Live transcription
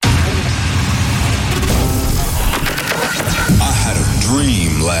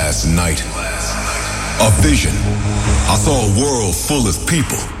last night. A vision. I saw a world full of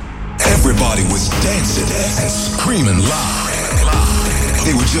people. Everybody was dancing and screaming loud.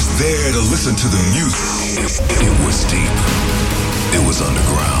 They were just there to listen to the music. It was deep. It was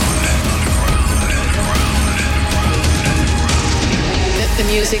underground. The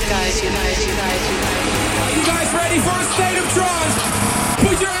music, guys, you guys. Are you guys ready for a state of trance?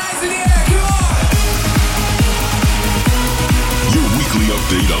 Put your hands in the air, come on! Your weekly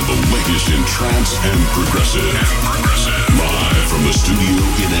update on the latest in trance and progressive. Live from the studio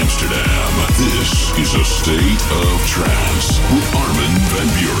in Amsterdam, this is A State of Trance with Armin van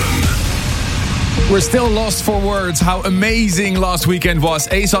Buuren. We're still lost for words how amazing last weekend was.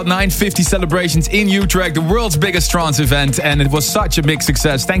 ASOT 950 celebrations in Utrecht, the world's biggest trance event, and it was such a big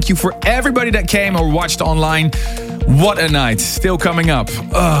success. Thank you for everybody that came or watched online. What a night. Still coming up.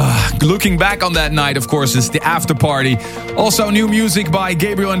 Looking back on that night, of course, is the after party. Also new music by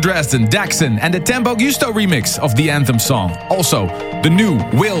Gabriel and Dresden, Daxon, and the Tempo Gusto remix of the anthem song. Also, the new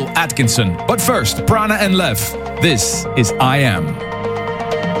Will Atkinson. But first, Prana and Lev. This is I Am.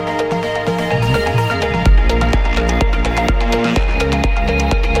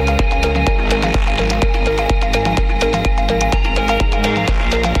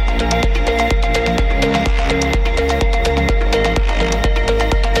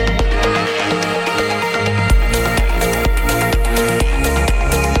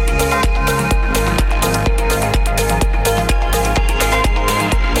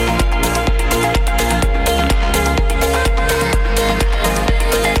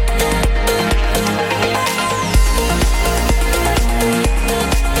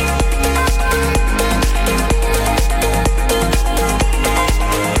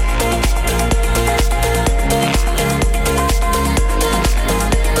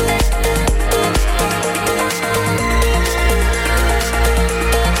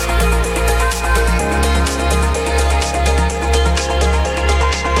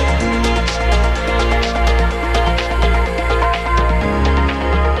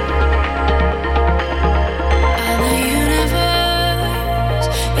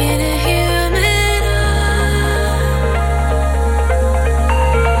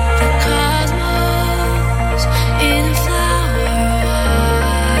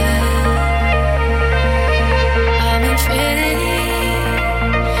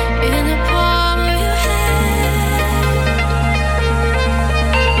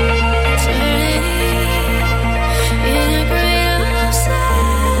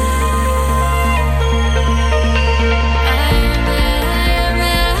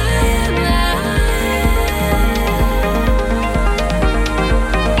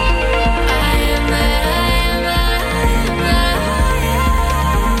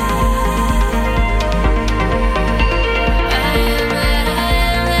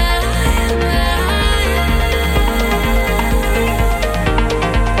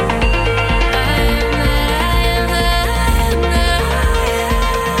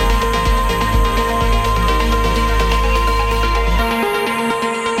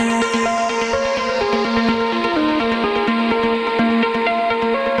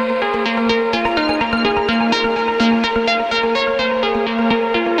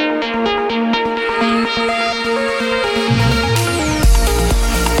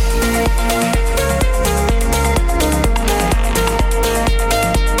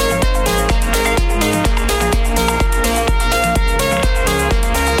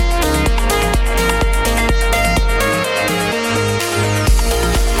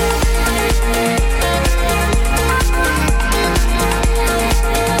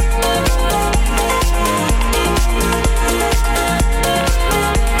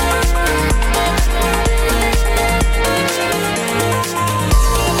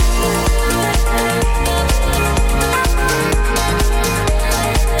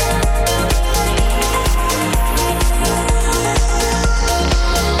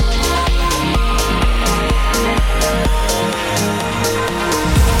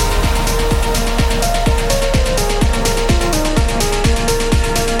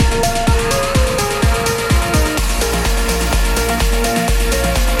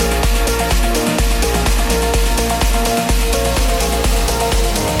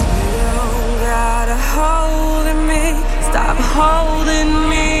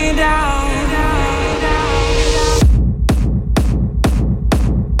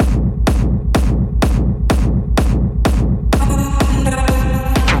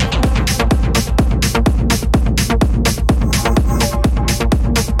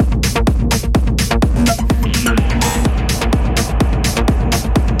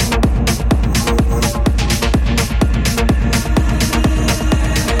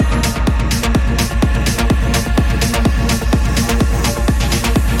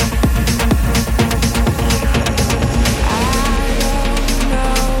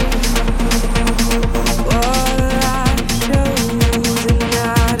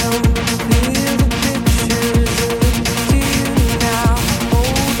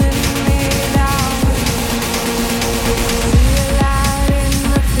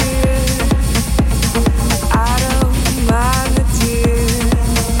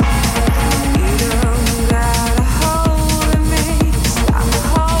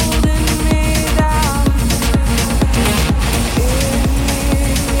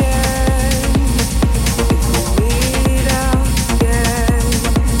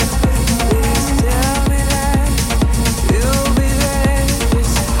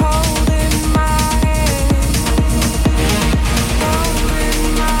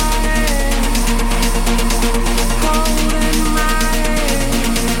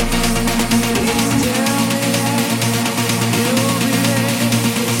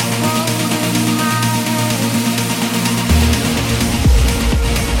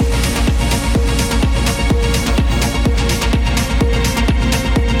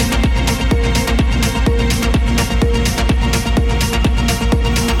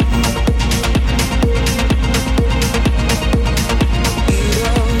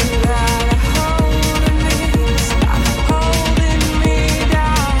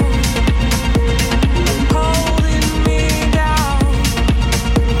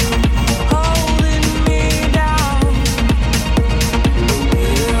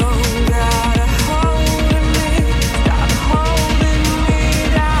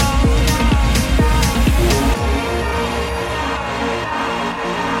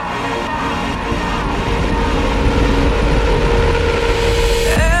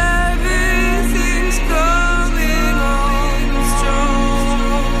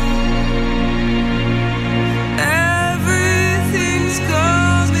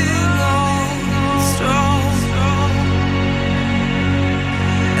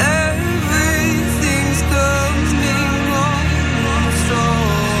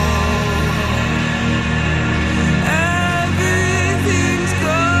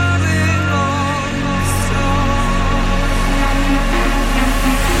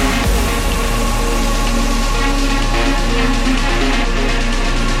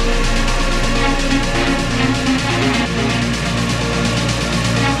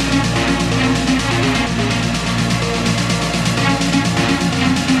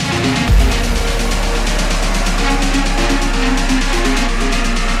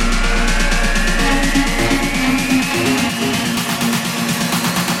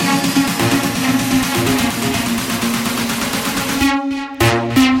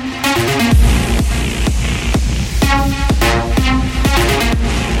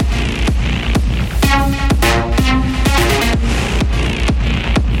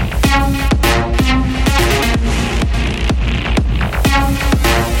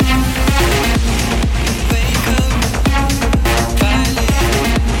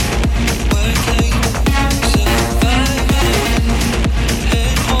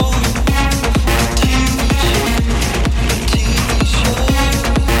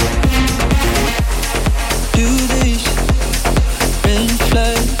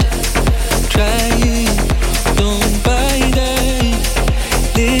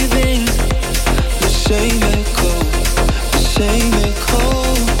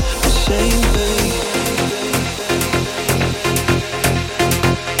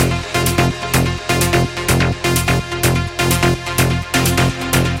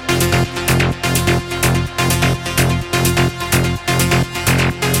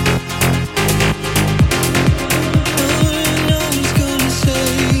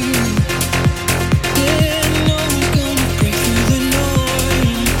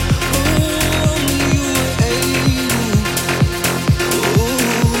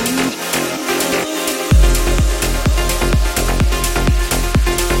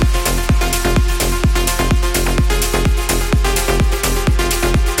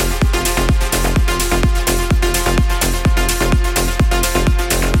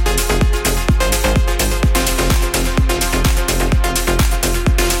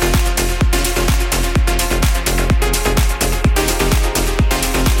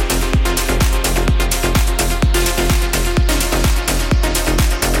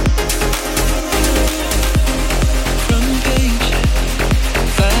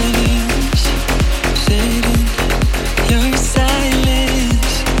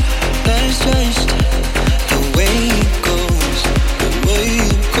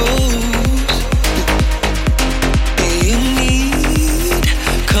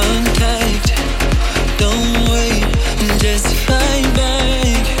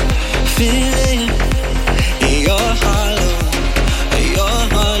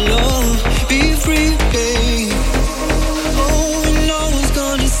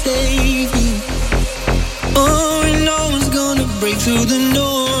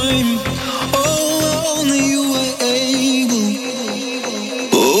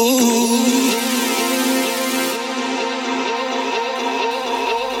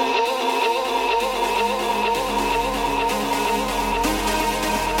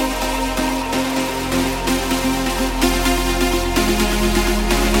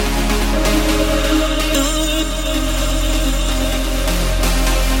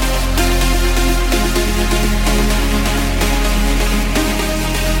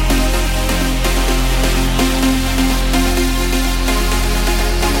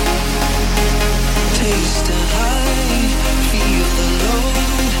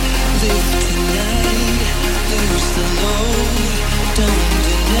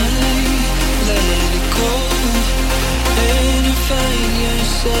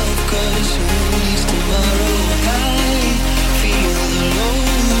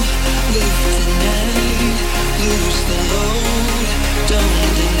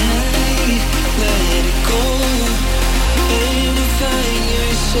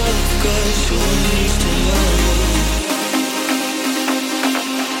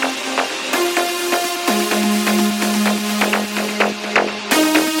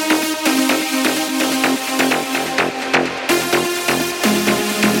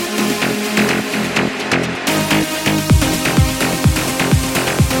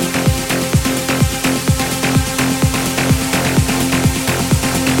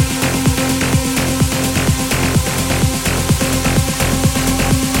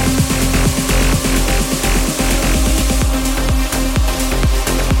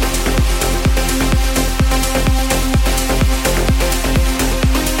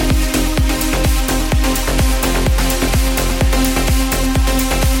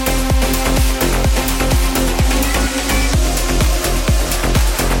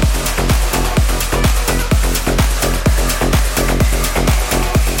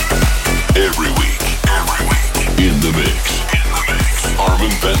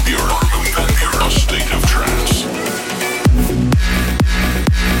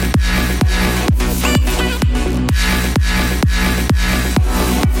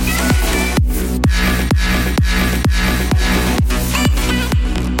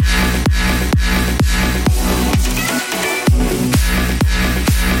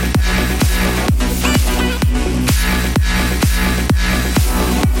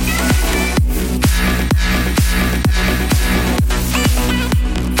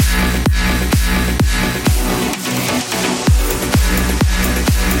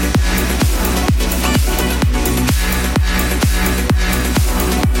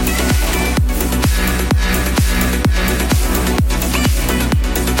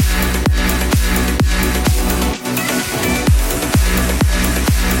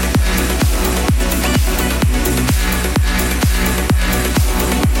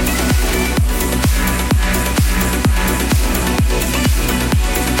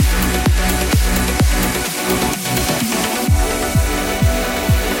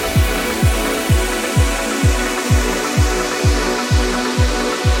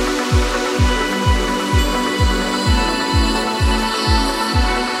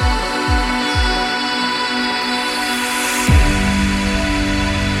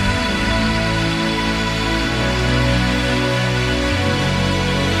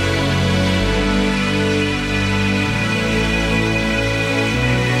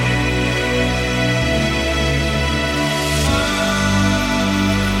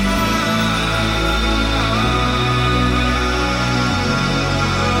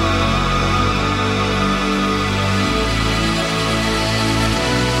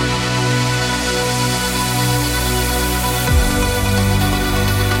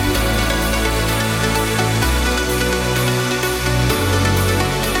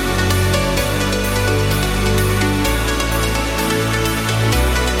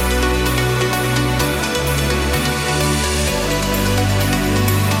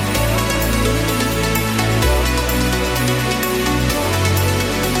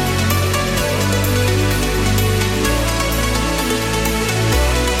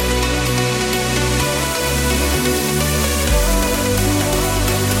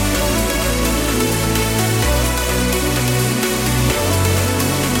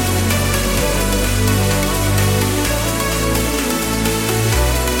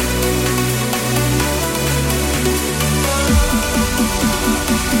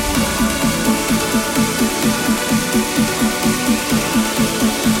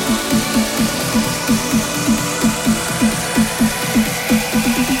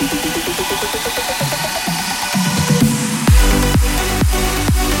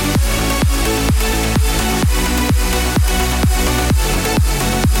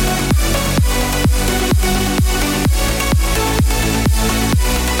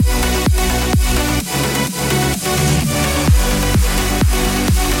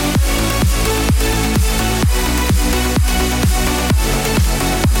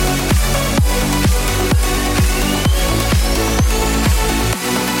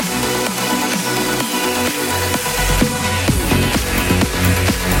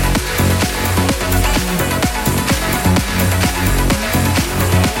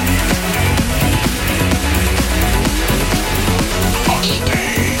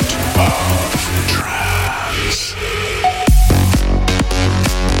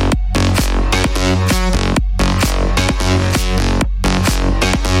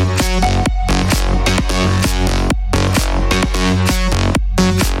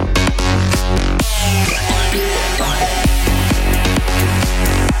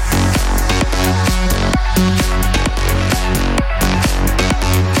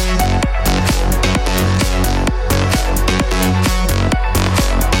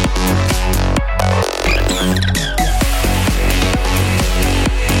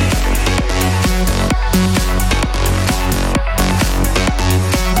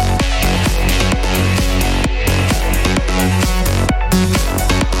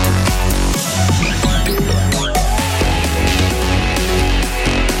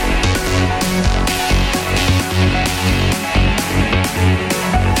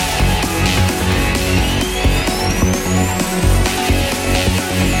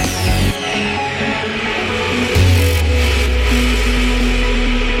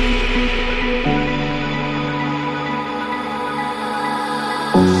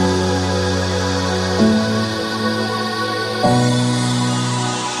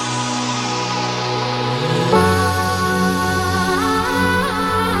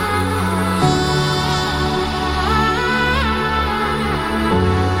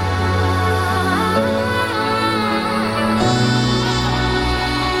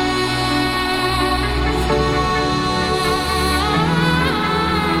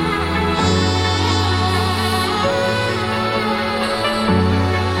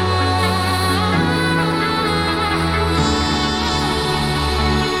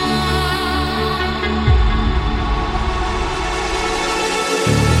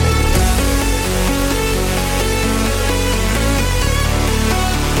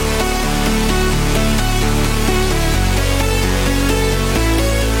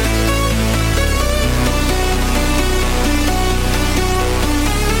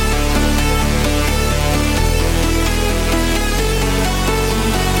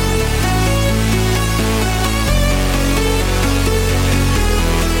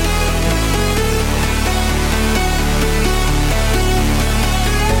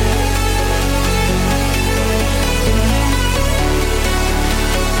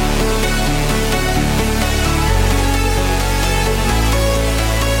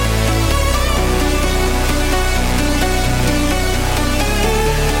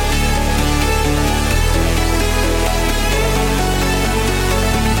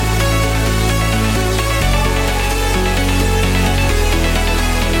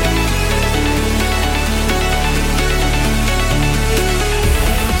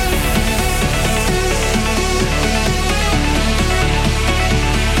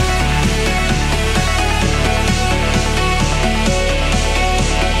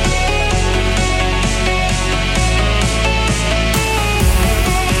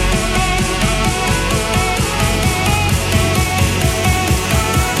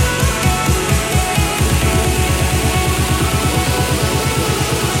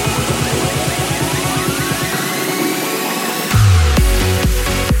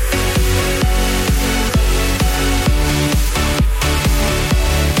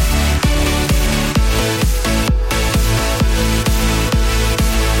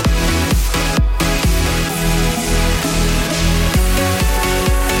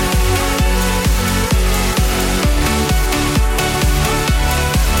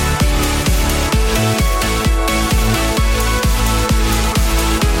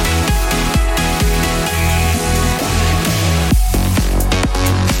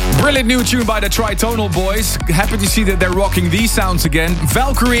 Brilliant new tune by the Tritonal Boys. Happy to see that they're rocking these sounds again.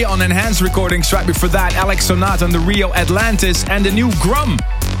 Valkyrie on Enhanced Recordings. Right before that, Alex Sonata on the Rio Atlantis. And the new Grum.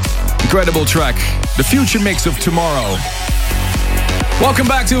 Incredible track. The future mix of tomorrow. Welcome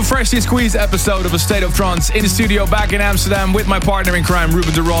back to a freshly squeezed episode of A State of Trance. In the studio back in Amsterdam with my partner in crime,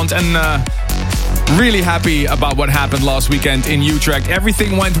 Ruben de Ronde. And really happy about what happened last weekend in Utrecht.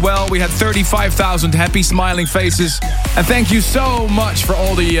 Everything went well. We had 35,000 happy, smiling faces. And thank you so much for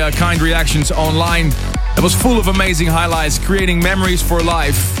all the kind reactions online. It was full of amazing highlights, creating memories for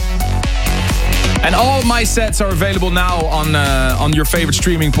life. And all my sets are available now on your favorite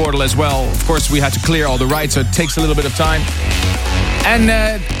streaming portal as well. Of course, we had to clear all the rights, so it takes a little bit of time. And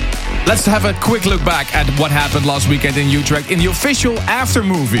let's have a quick look back at what happened last weekend in Utrecht in the official after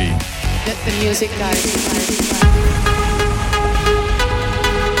movie. Let the music guide you.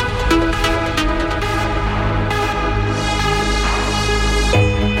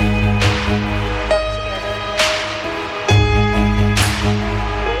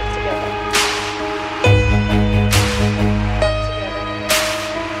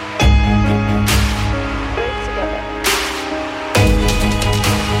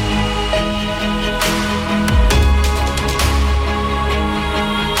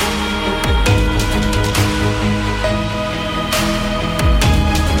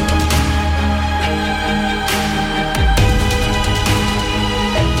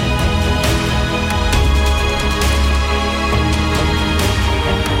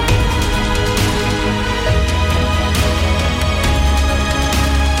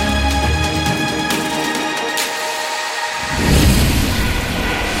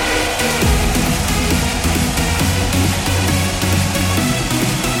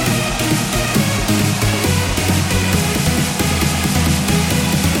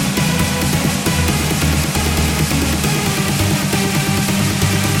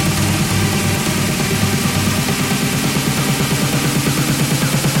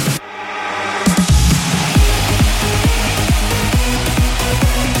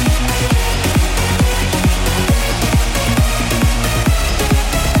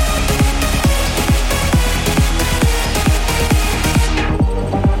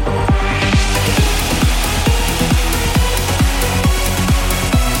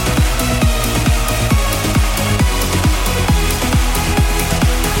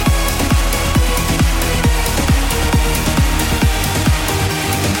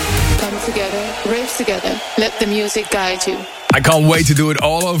 Let the music guide you. I can't wait to do it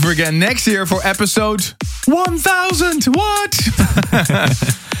all over again next year for episode 1000. What?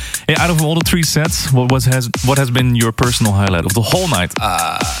 Yeah, out of all the 3 sets, what has been your personal highlight of the whole night?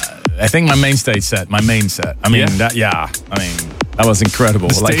 I think my main set. I mean, that was incredible.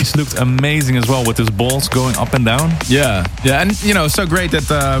 The stage looked amazing as well with his balls going up and down. Yeah, and so great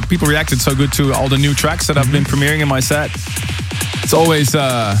that people reacted so good to all the new tracks that I've been premiering in my set. It's always,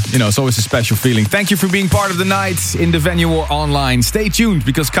 it's always a special feeling. Thank you for being part of the night in the venue or online. Stay tuned,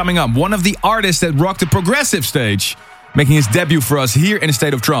 because coming up, one of the artists that rocked the progressive stage, making his debut for us here in A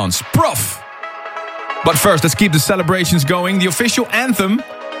State of Trance, Prof. But first, let's keep the celebrations going. The official anthem,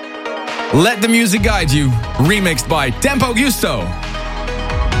 Let the Music Guide You, remixed by Tempo Giusto.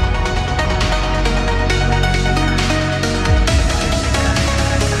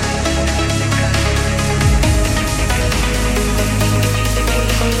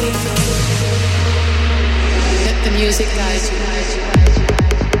 Music guides you.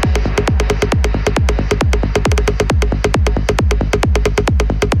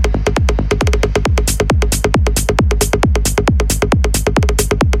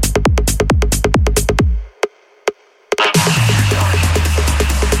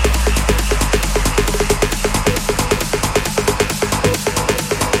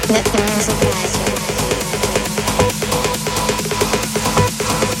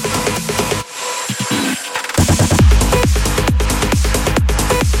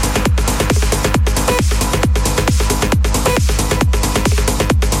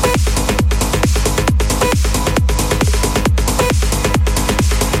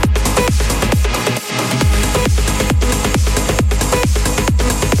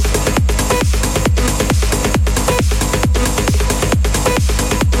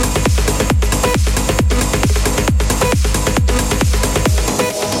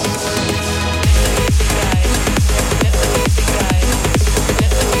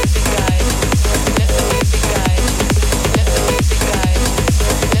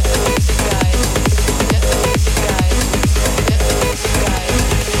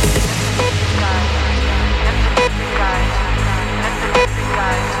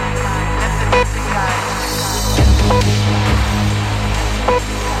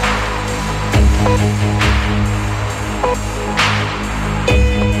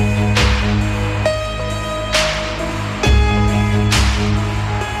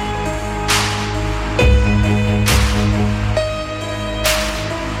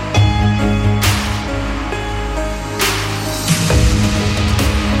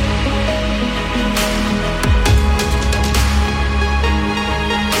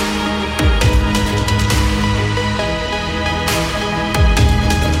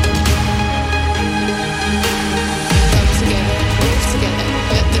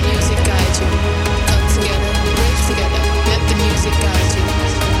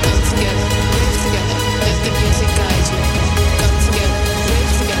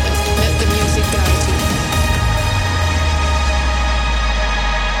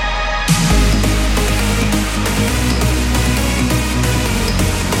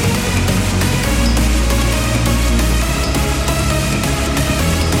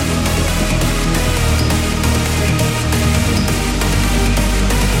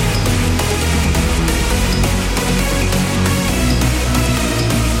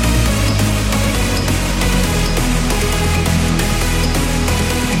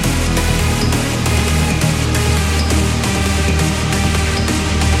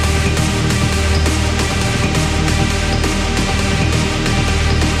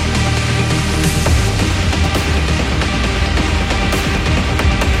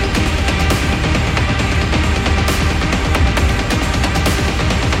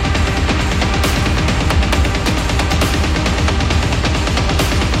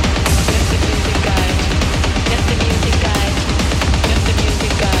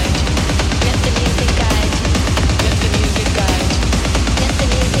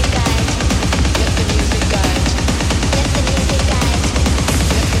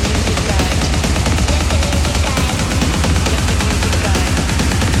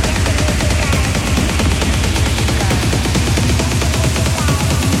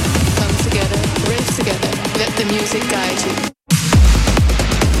 music guide you.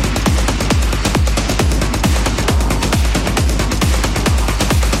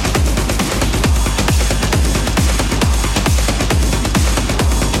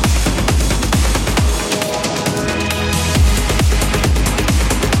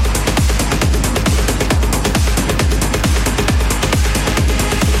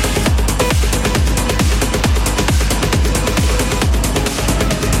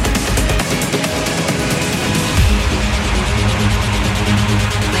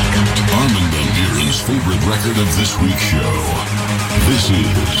 Favorite record of this week's show. This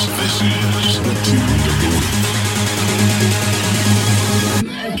is the tune of the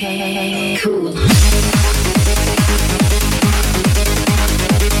week. Okay, cool.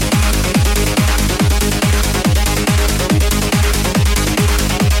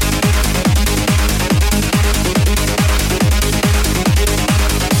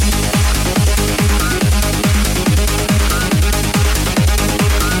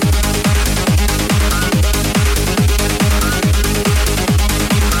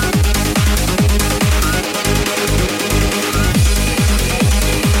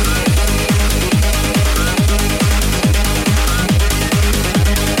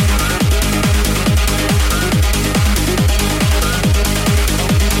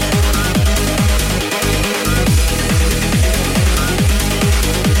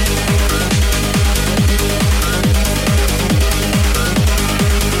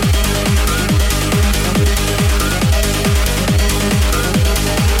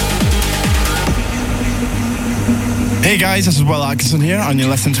 Hey guys, this is Will Atkinson here, and you're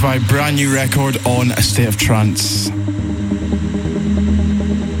listening to my brand new record on A State of Trance.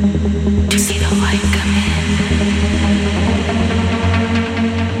 To see the light come in,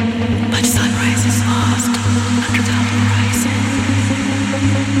 but sunrise is lost under the horizon.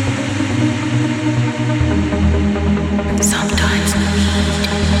 Sometimes we meet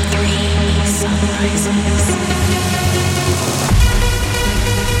 3 sunrises.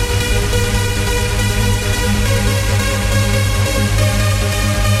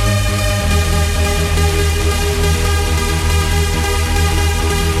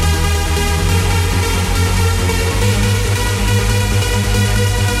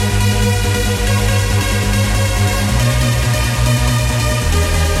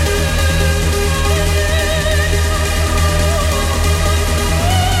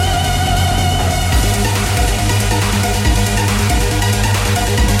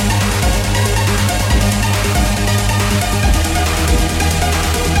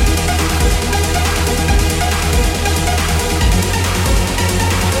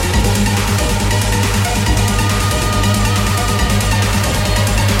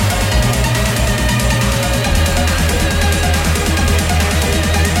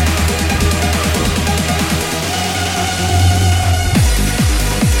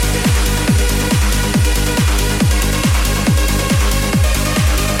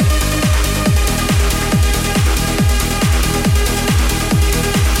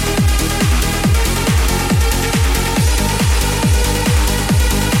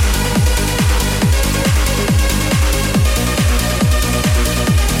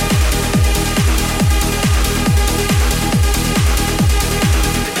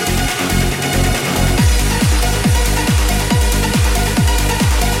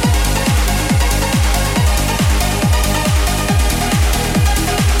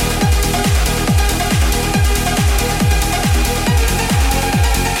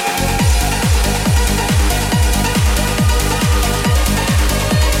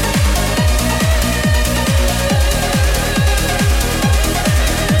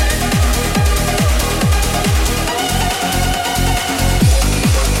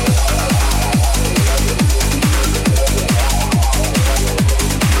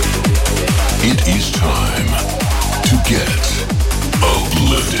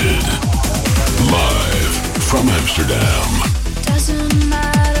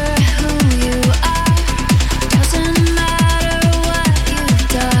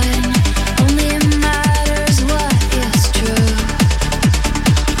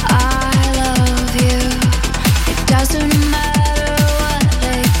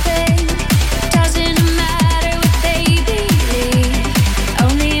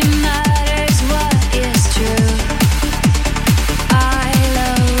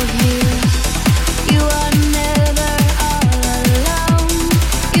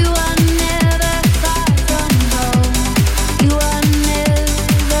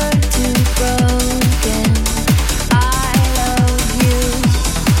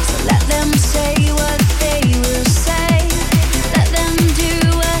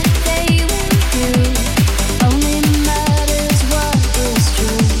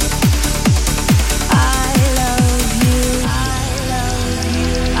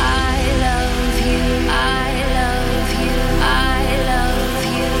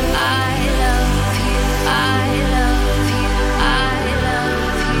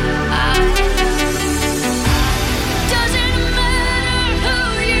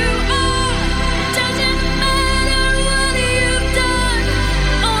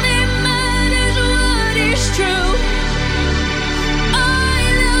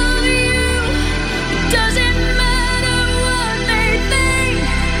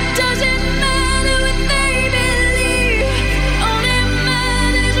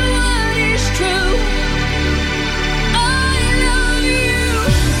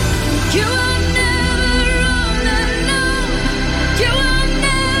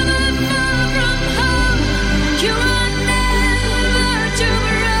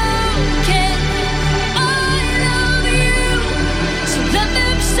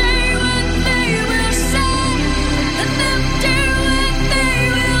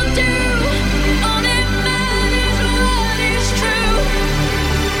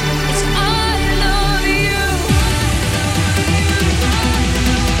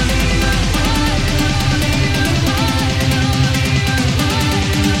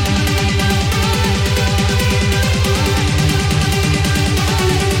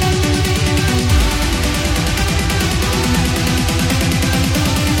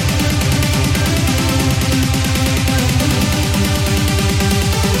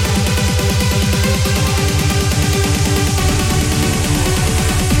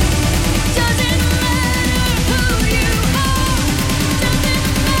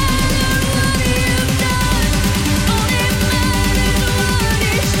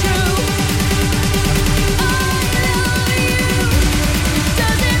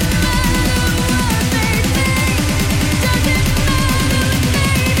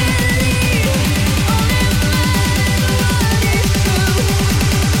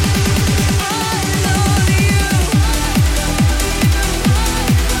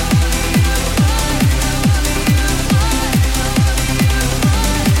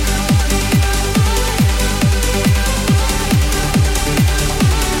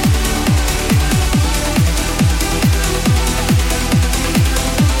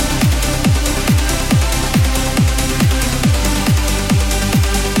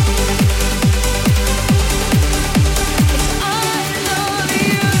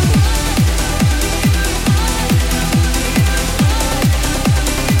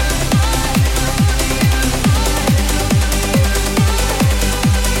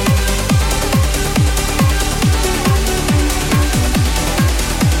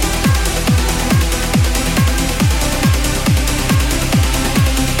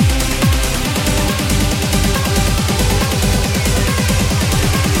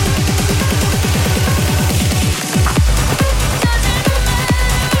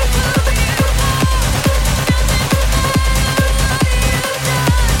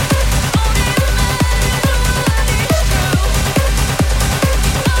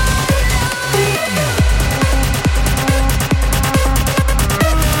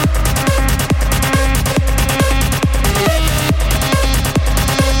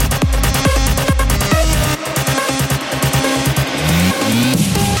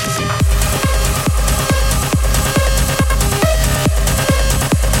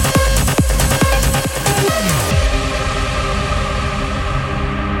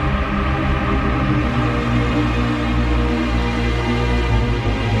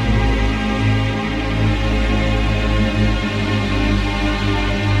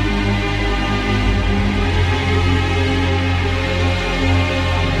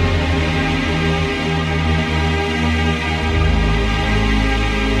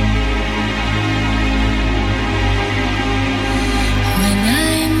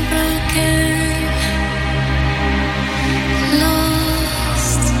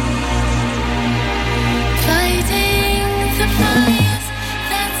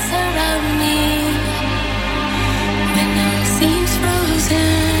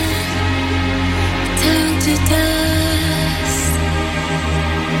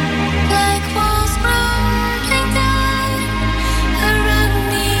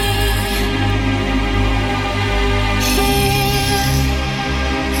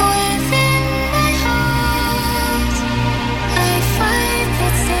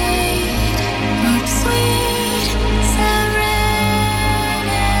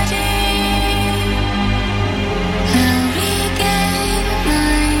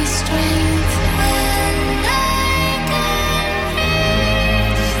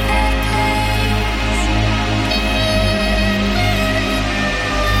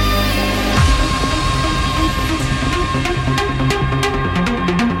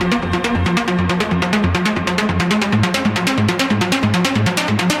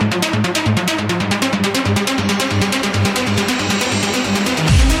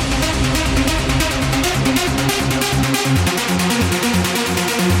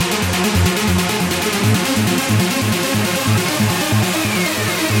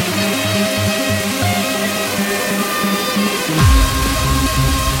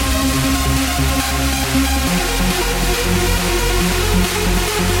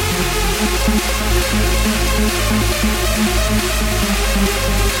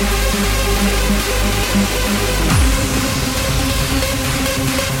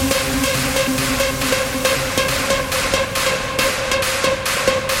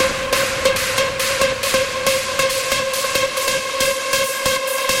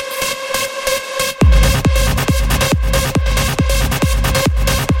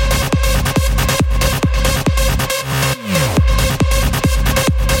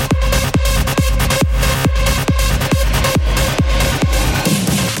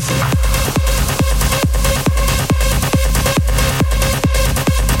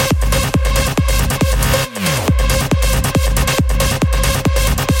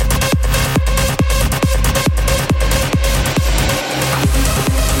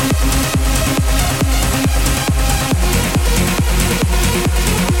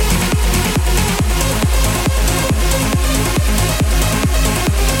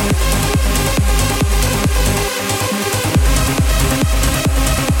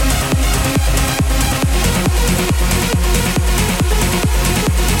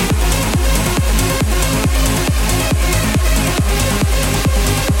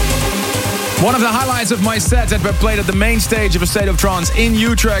 One of the highlights of my set that were played at the main stage of A State of Trance in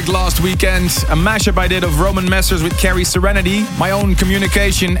Utrecht last weekend. A mashup I did of Roman Messers with Carrie Serenity, my own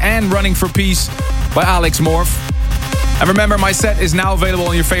Communication, and Running for Peace by Alex Morph. And remember, my set is now available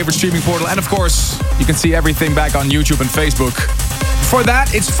on your favorite streaming portal. And of course, you can see everything back on YouTube and Facebook. For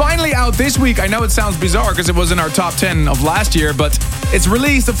that, it's finally out this week. I know it sounds bizarre because it was in our top 10 of last year, but it's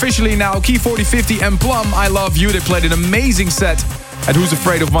released officially now. Key 4050 and Plum, I Love You. They played an amazing set at Who's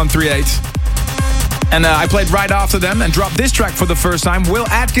Afraid of 138. And I played right after them and dropped this track for the first time. Will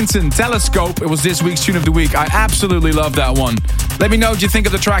Atkinson, Telescope. It was this week's Tune of the Week. I absolutely love that one. Let me know what you think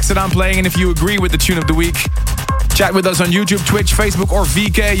of the tracks that I'm playing and if you agree with the Tune of the Week. Chat with us on YouTube, Twitch, Facebook, or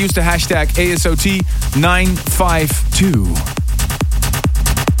VK. Use the hashtag ASOT952.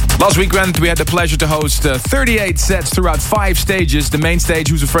 Last weekend, we had the pleasure to host 38 sets throughout 5 stages. The main stage,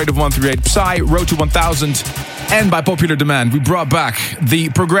 Who's Afraid of 138, Psy, Road to 1000, and by popular demand, we brought back the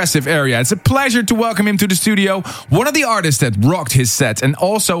progressive area. It's a pleasure to welcome him to the studio. One of the artists that rocked his set and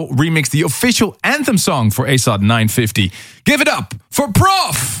also remixed the official anthem song for ASOT 950. Give it up for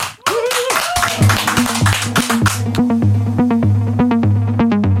Prof!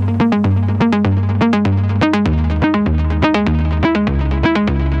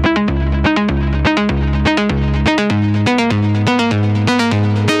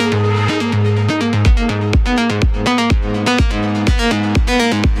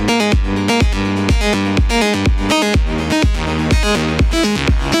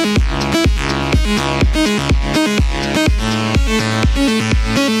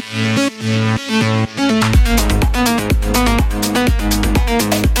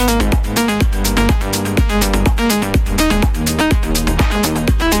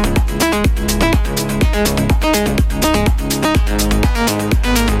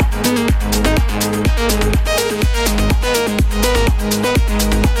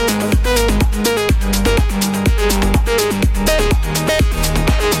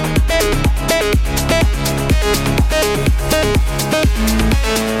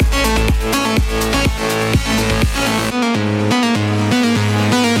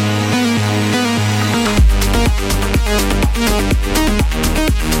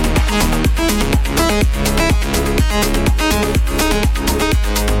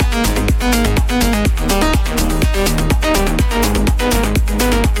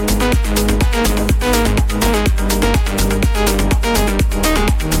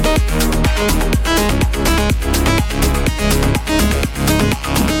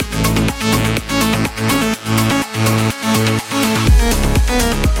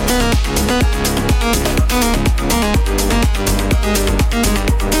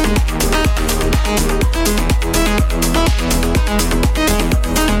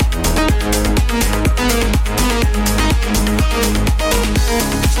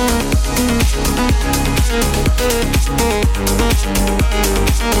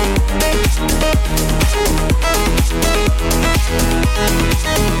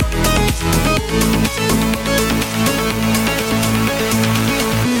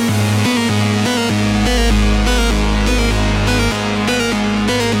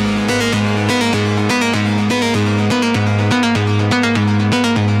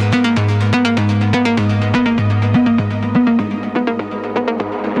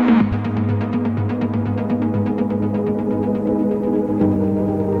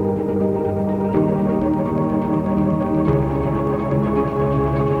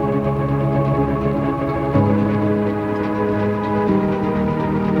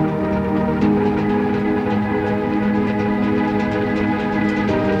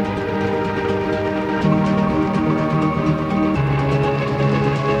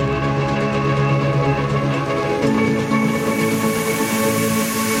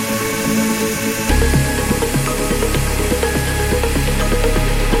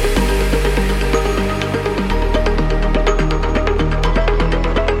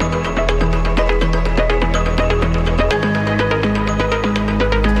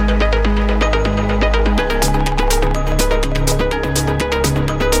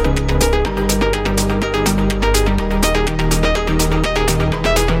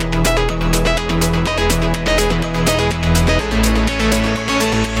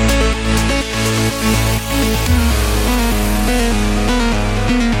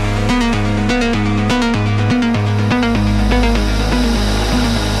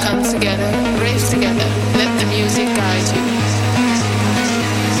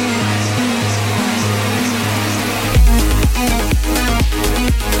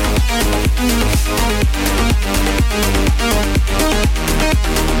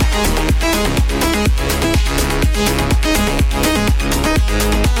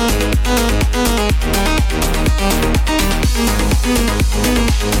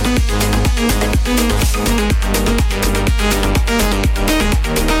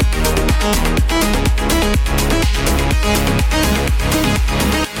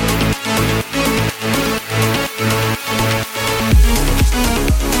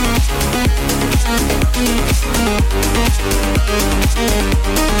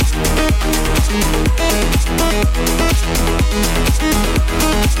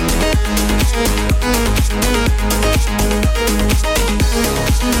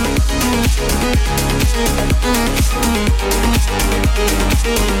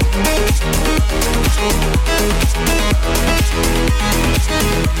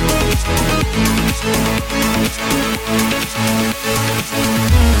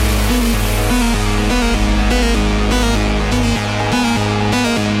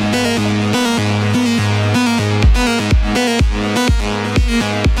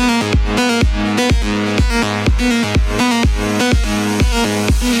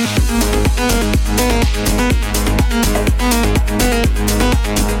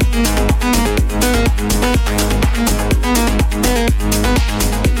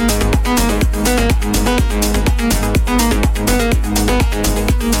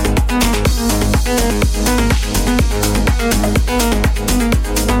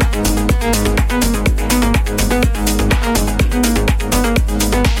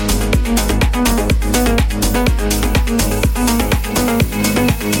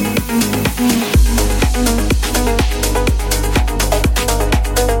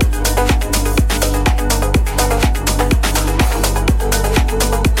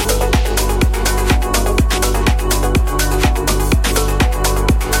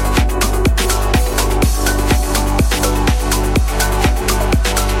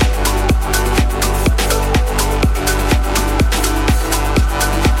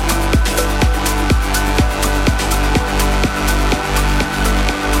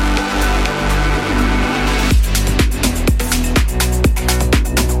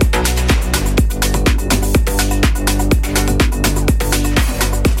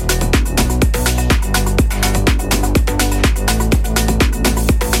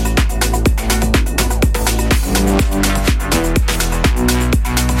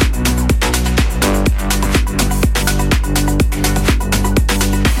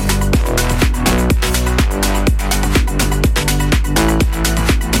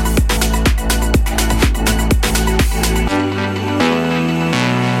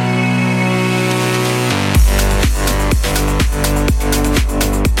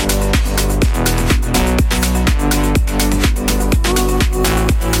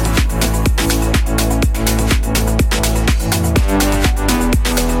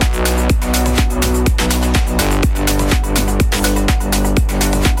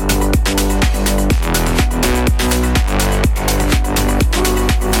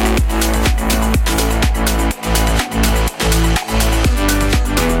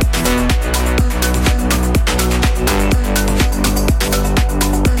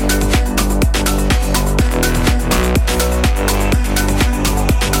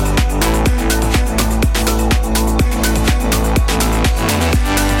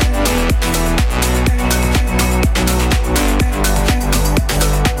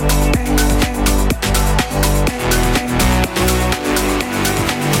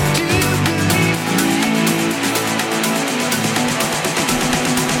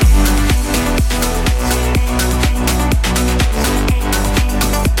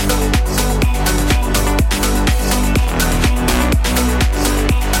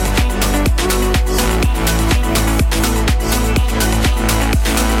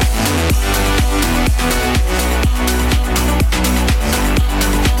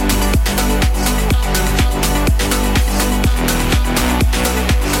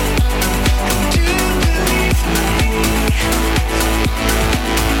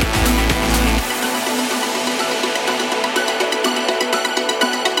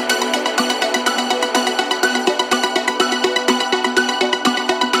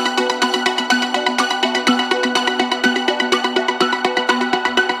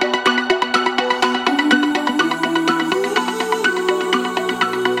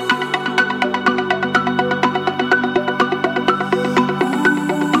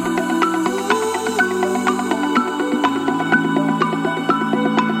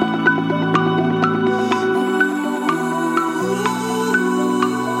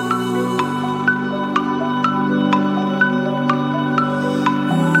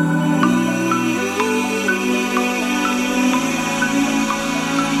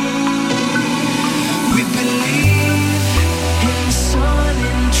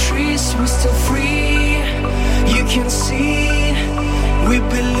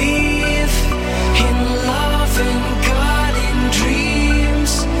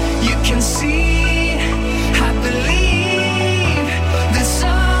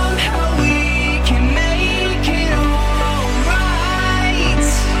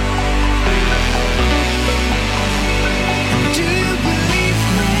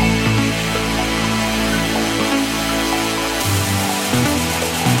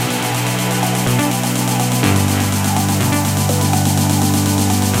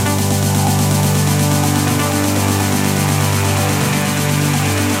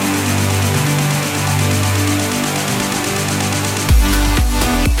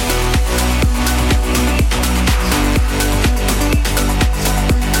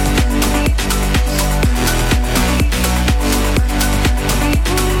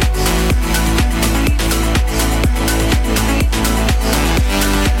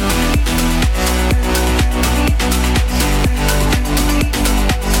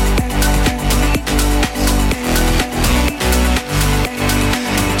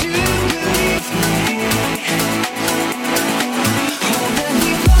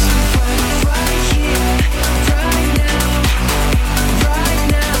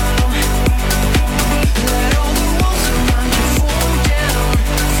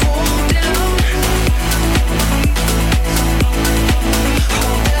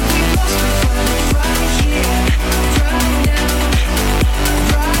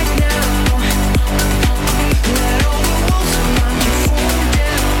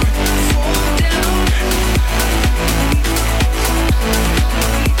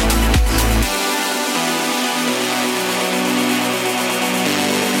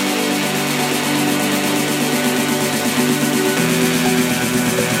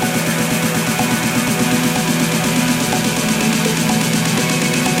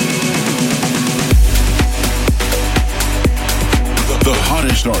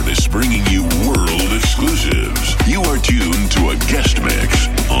 artists bringing you world exclusives. You are tuned to a guest mix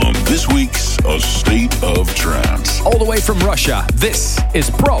on this week's A State of Trance. All the way from Russia, this is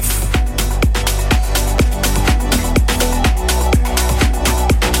Prof.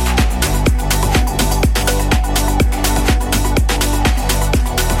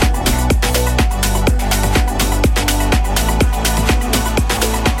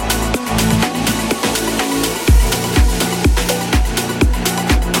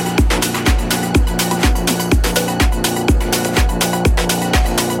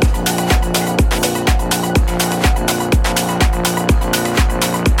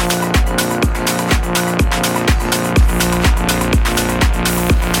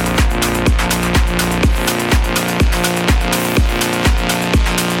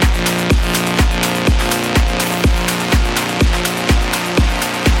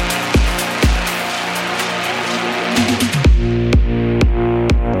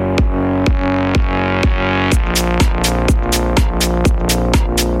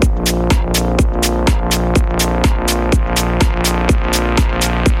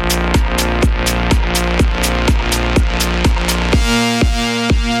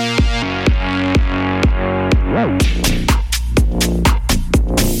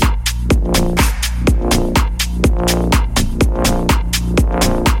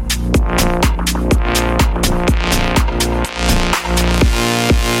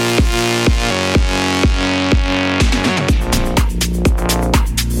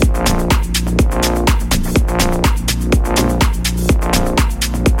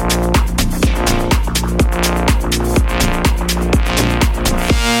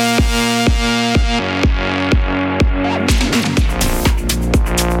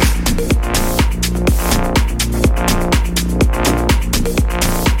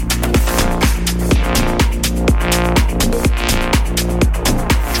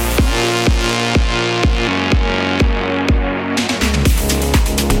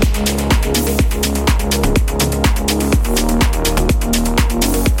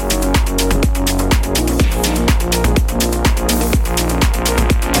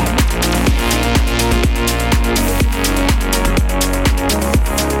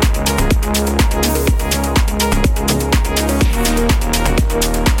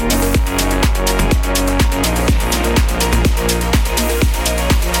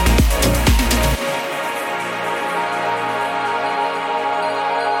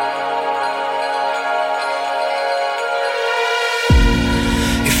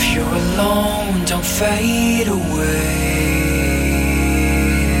 Fade away,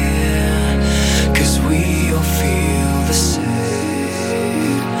 'cause we all feel the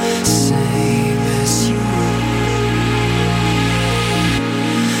same as you.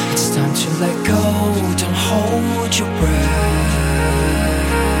 It's time to let go, don't hold your breath,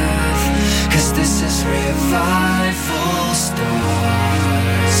 'cause this is revival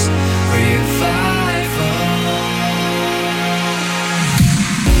starts, revival.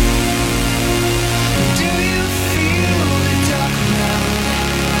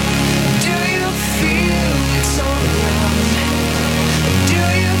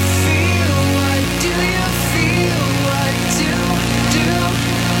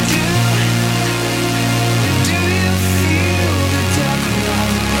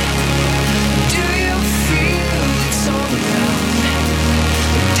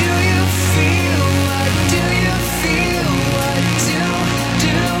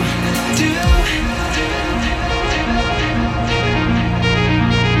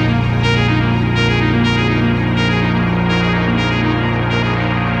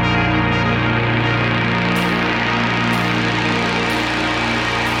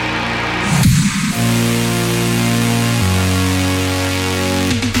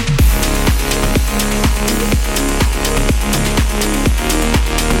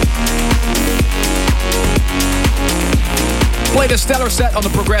 Played a stellar set on the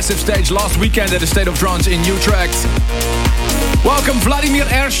progressive stage last weekend at the State of Trance in Utrecht. Welcome Vladimir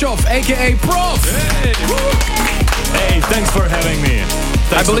Ershov, aka Prof. Hey, thanks for having me.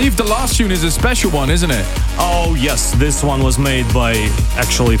 I believe the last tune is a special one, isn't it? Oh yes, this one was made by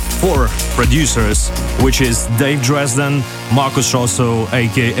actually 4 producers, which is Dave Dresden, Marcus Rosso,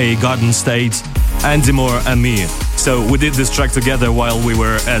 aka Garden State, Andy Moore and me. So we did this track together while we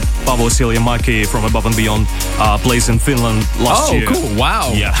were at Paavo Siljamäki from Above and Beyond place in Finland last year. Oh, cool.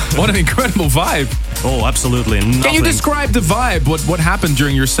 Wow. Yeah. What an incredible vibe. Oh, absolutely. Nothing. Can you describe the vibe? What happened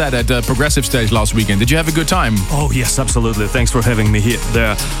during your set at the Progressive Stage last weekend? Did you have a good time? Oh, yes, absolutely. Thanks for having me here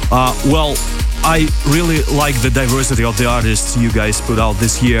there. Well, I really like the diversity of the artists you guys put out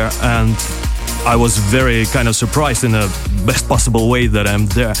this year, and I was very kind of surprised in the best possible way that I'm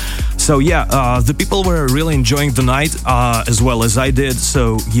there. So yeah, the people were really enjoying the night as well as I did.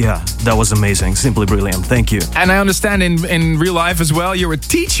 So yeah, that was amazing. Simply brilliant. Thank you. And I understand in real life as well, you're a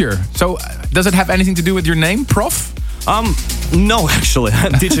teacher. So does it have anything to do with your name, Prof? No, actually,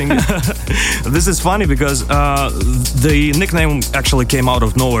 I'm teaching. This is funny because the nickname actually came out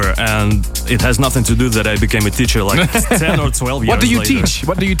of nowhere, and it has nothing to do that I became a teacher like 10 or 12 years What do you later. teach?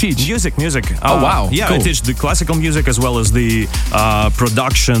 What do you teach? Music. Oh, wow. Yeah, Cool. I teach the classical music as well as the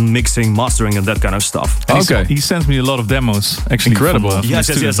production, mixing, mastering, and that kind of stuff. And Okay. He sends me a lot of demos. Actually, Incredible. From, Yes.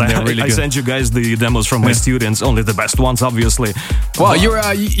 They're really I good. sent you guys the demos from my students, only the best ones, obviously. Well,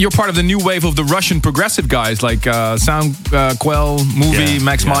 you're part of the new wave of the Russian progressive guys like Sound Quell, Movie,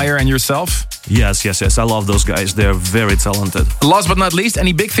 Max Meyer, and yourself. Yes. I love those guys. They're very talented. Last but not least,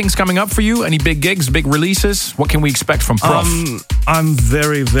 any big things coming up for you? Any big gigs, big releases? What can we expect from Prof? I'm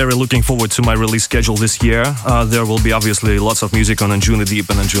very, very looking forward to my release schedule this year. There will be obviously lots of music on Anjuna Deep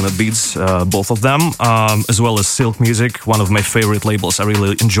and Anjuna Beats, both of them, as well as Silk Music, one of my favorite labels. I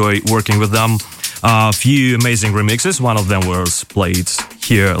really enjoy working with them. A few amazing remixes. One of them was played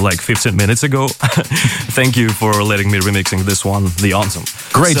here like 15 minutes ago. Thank you for letting me remixing this one, The Anthem.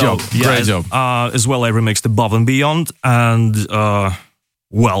 Great job. Great job. As well, I remixed Above and Beyond, and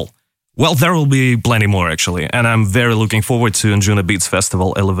well, there will be plenty more actually. And I'm very looking forward to Anjuna Beats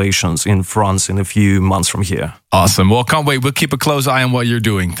Festival Elevations in France in a few months from here. Awesome. Well, can't wait. We'll keep a close eye on what you're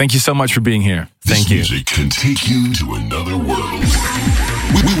doing. Thank you so much for being here. Thank you. Music can take you to another world.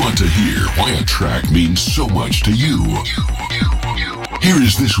 We want to hear why a track means so much to you. Here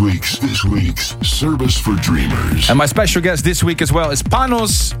is this week's Service for Dreamers. And my special guest this week as well is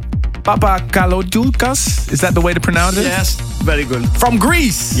Panos Papakalodoukas. Is that the way to pronounce it? Yes, very good. From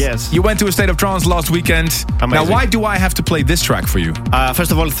Greece. Yes. You went to a State of Trance last weekend. Amazing. Now, why do I have to play this track for you?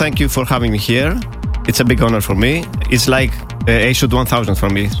 First of all, thank you for having me here. It's a big honor for me. It's like A-Shoot 1000 for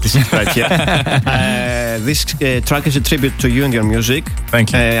me. This is right here. This track is a tribute to you and your music.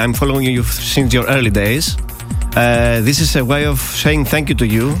 Thank you. I'm following you since your early days. This is a way of saying thank you to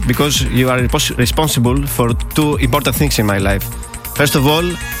you because you are responsible for two important things in my life. First of all,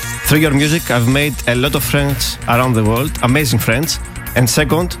 through your music, I've made a lot of friends around the world, amazing friends. And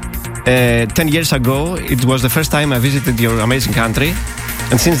second, 10 years ago, it was the first time I visited your amazing country.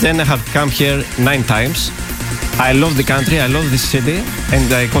 And since then, I have come here 9 times. I love the country, I love this city,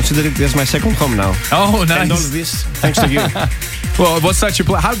 and I consider it as my second home now. Oh, nice. And all of this, thanks to you. Well, it was such a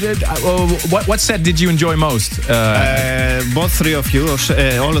pleasure. How did? What set did you enjoy most? Both three of you, all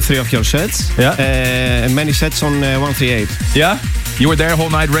 3 of your sets. Yeah. And many sets on 138. Yeah. You were there whole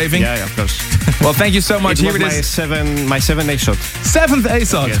night raving? Yeah, of course. Well, thank you so much. It Here was it is. my 7 A-Shot. 7th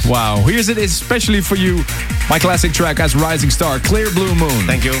A-Shot. Yes. Wow. Here's it, especially for you. My classic track as Rising Star, Clear Blue Moon.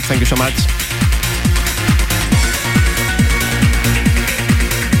 Thank you so much.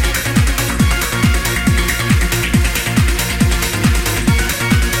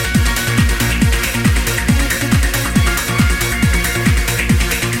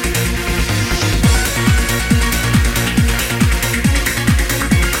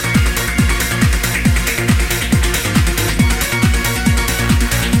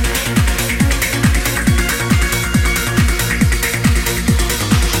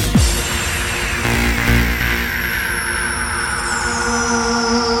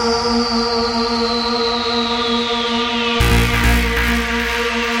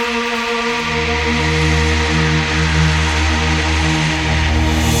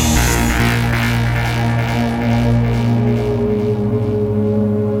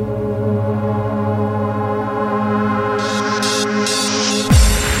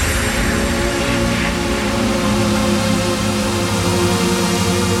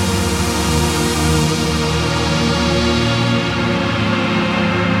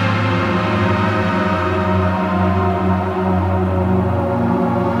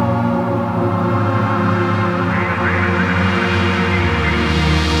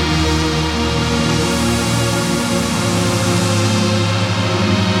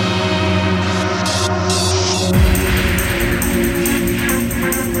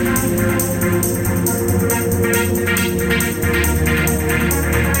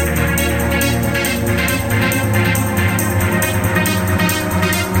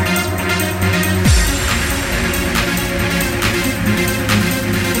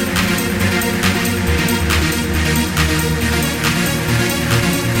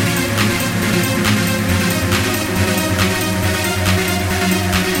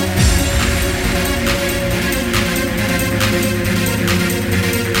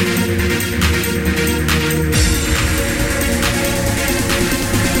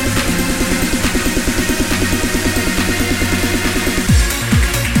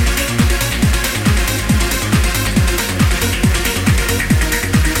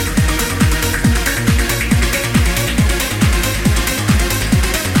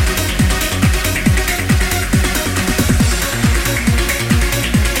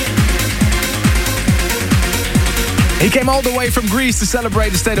 came all the way from Greece to celebrate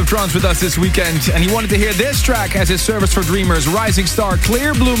the State of Trance with us this weekend, and he wanted to hear this track as his service for dreamers, Rising Star,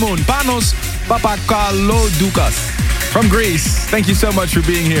 Clear Blue Moon, Panos Papakalodoukas from Greece. Thank you so much for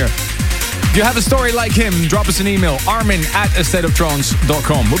being here. If you have a story like him, drop us an email,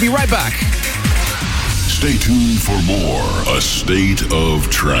 armin@astateoftrance.com. We'll be right back. Stay tuned for more A State of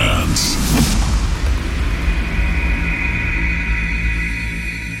Trance.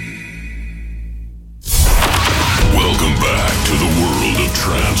 Welcome back to the world of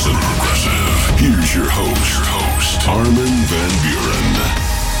trance and progressive. Here's your host, Armin van Buuren.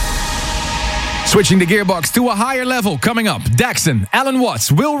 Switching the gearbox to a higher level coming up. Daxon, Alan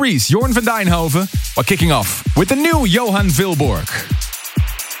Watts, Will Rees, Jorn van Dijnhoven, while kicking off with the new Johan Vilborg.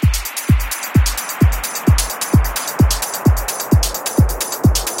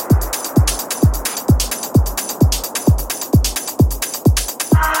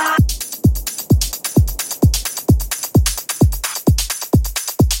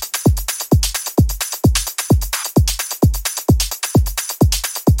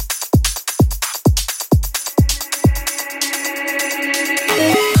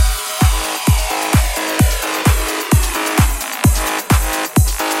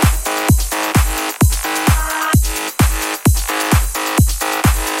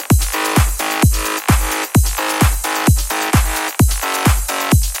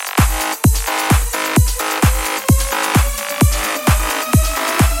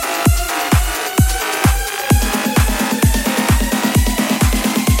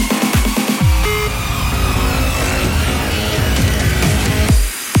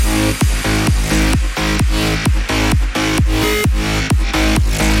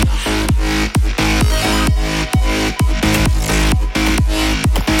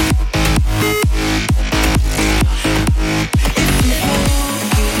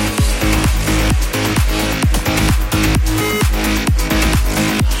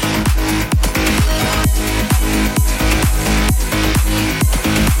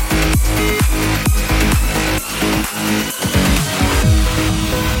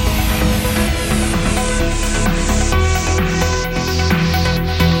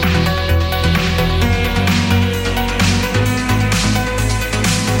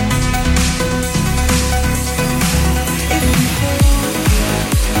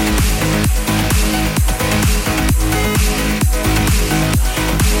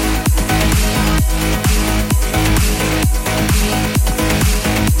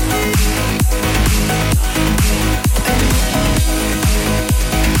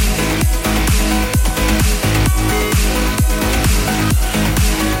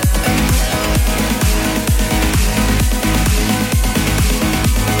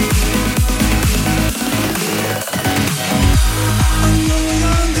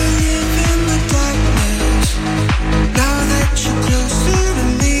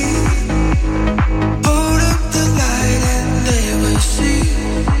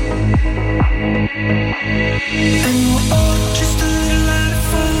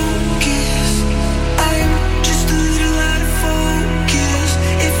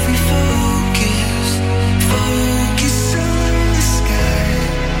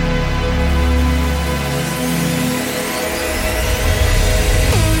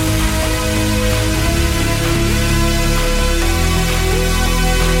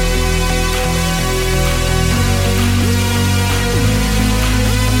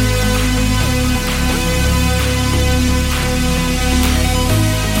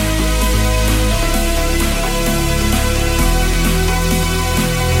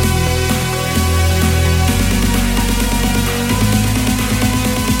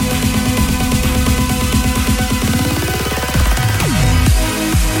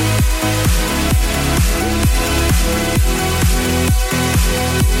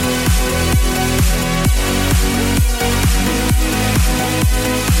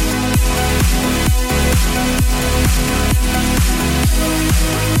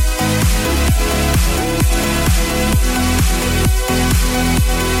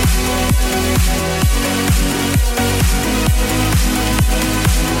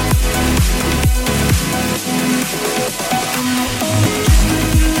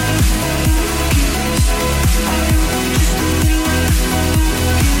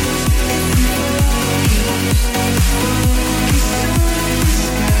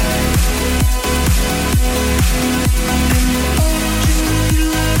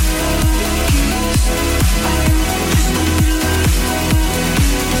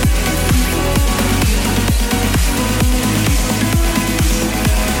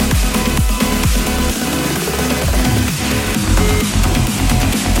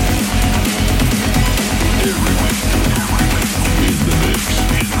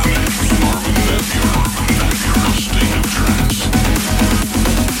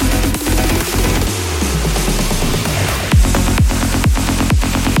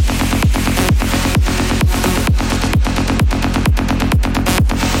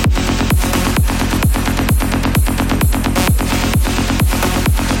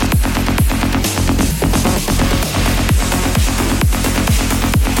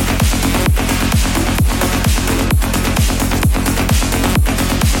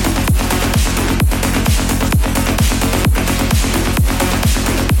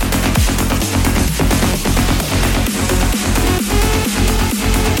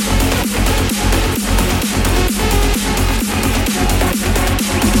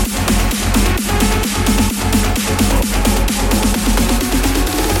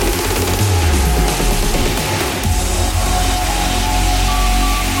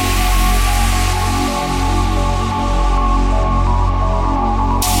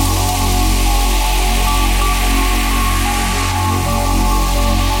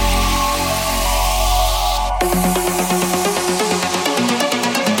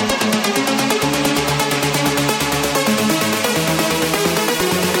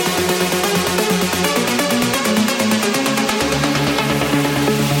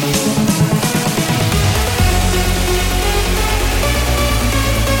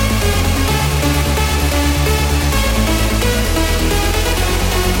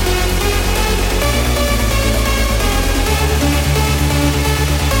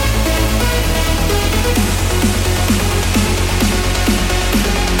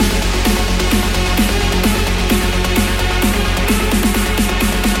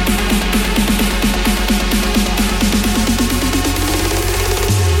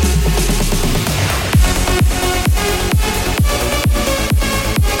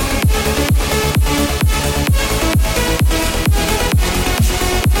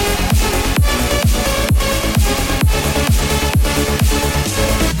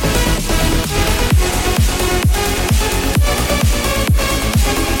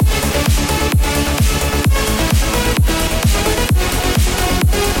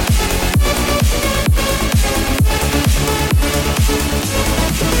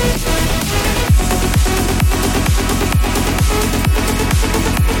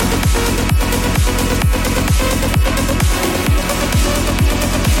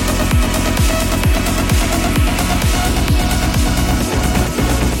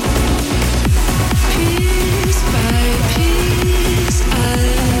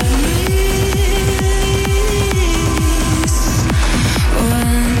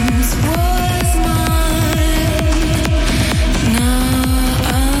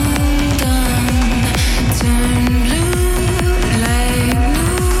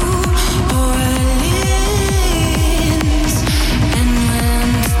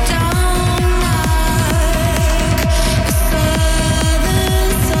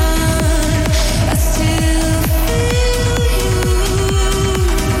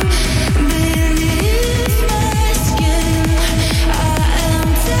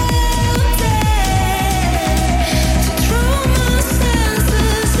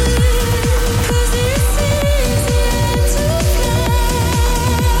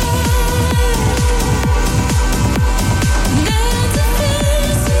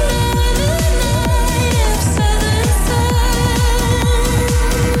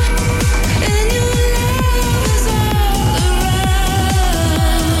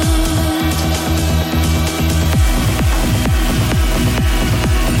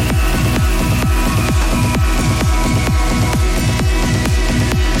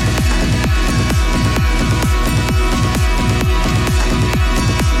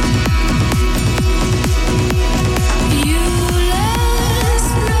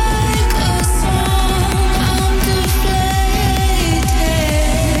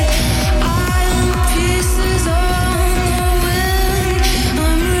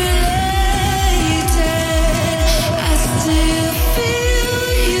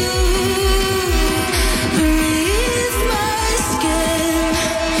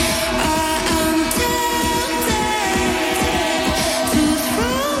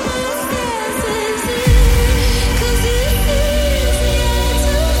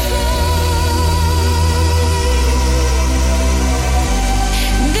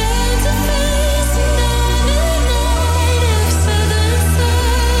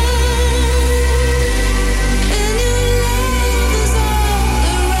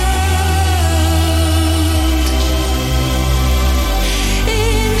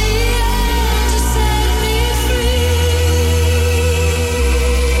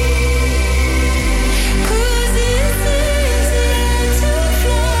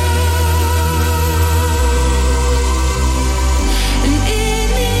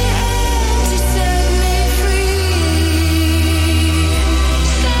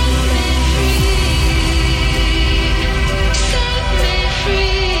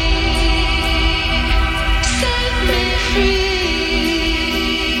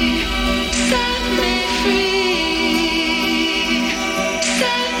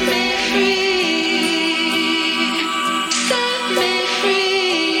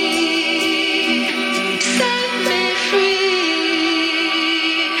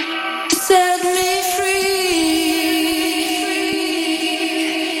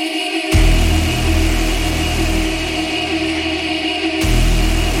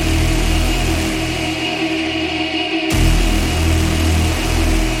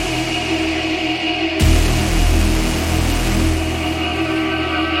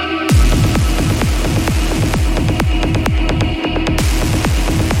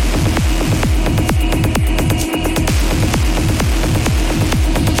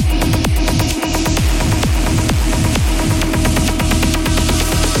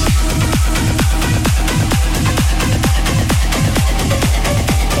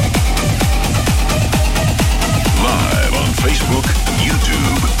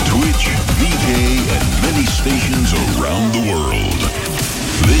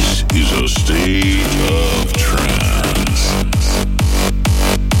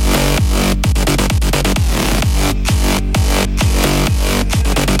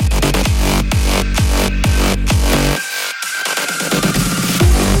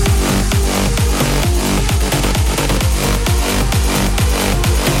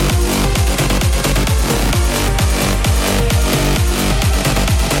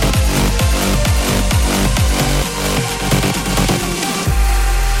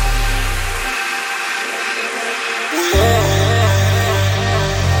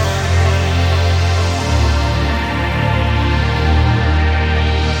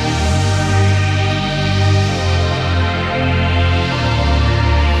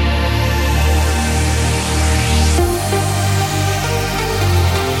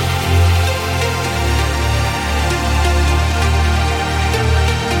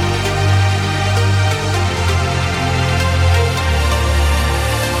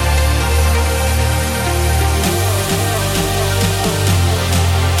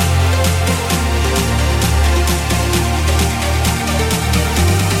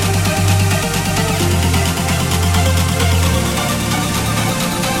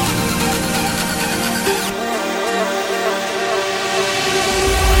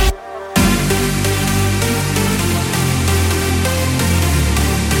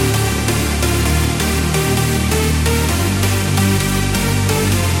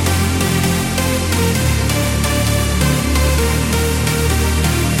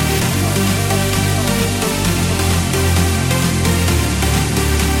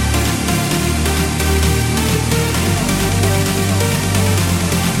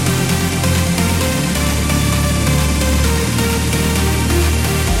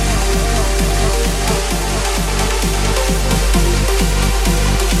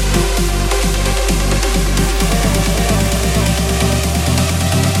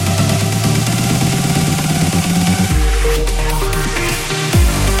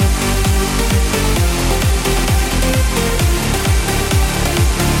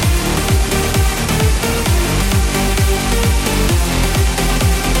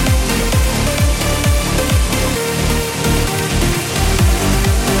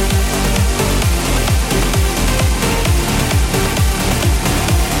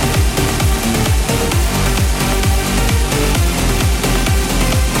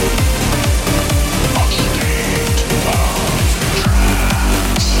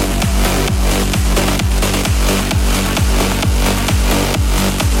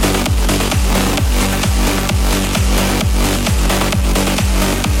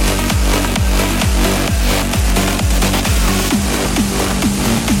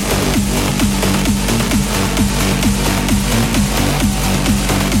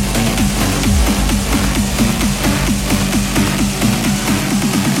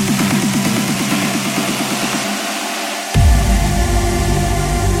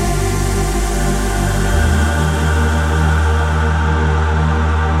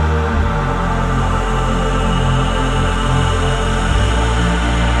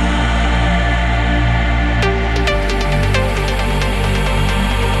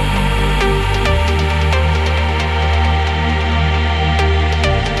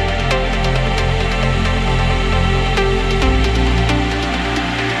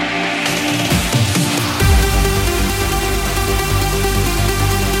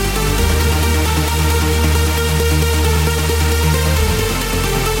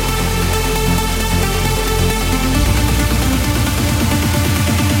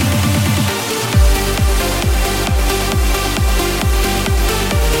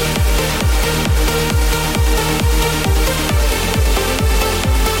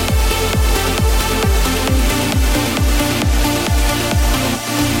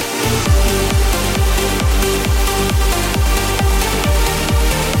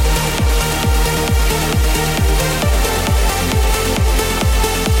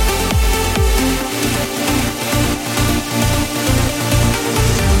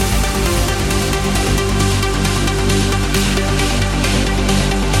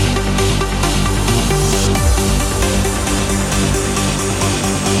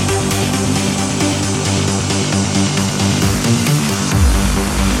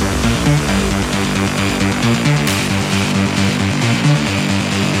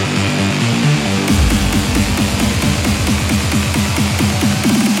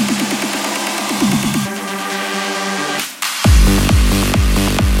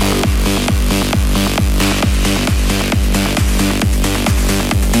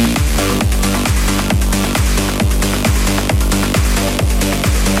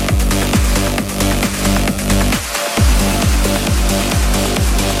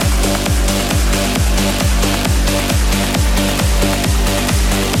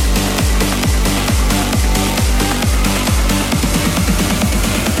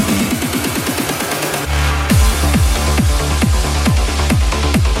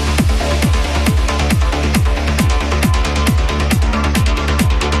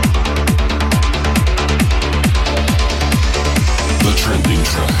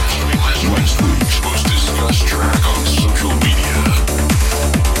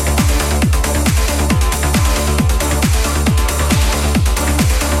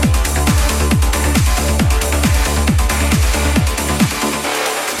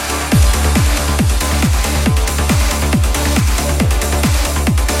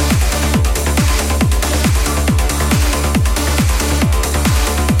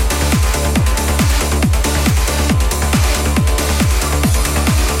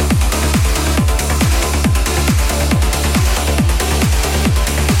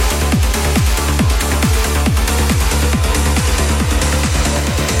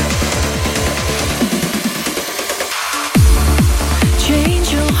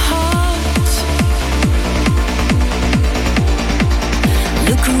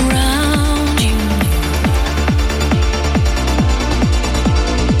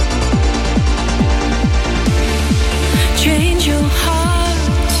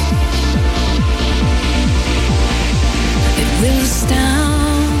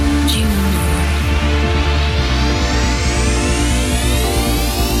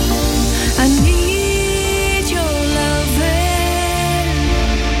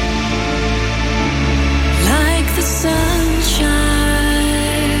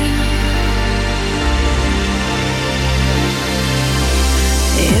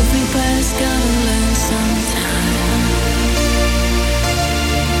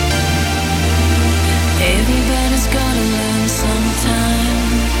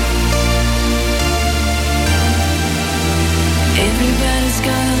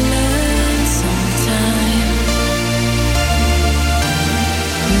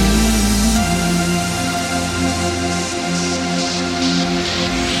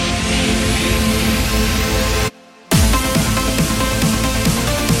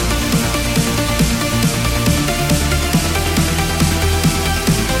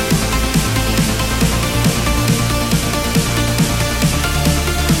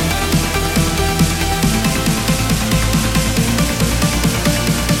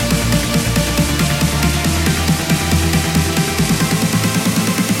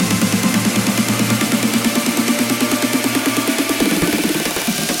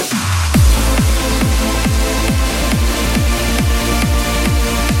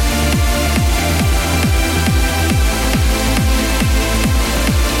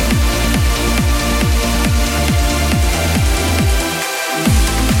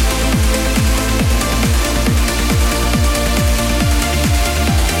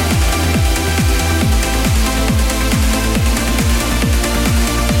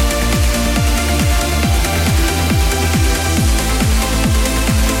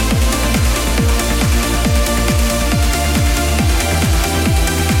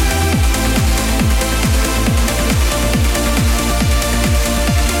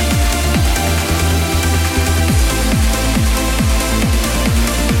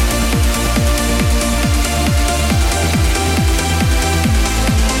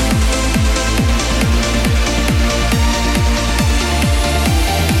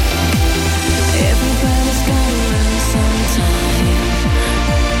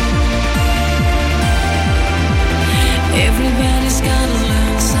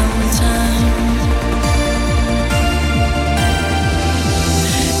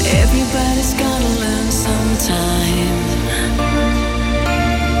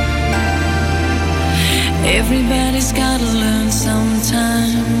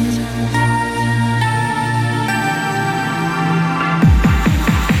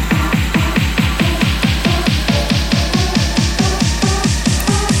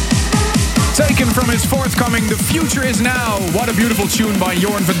 coming. The Future Is Now. What a beautiful tune by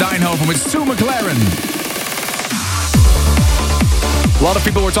Jorn van Dijnhoven with Sue McLaren. A lot of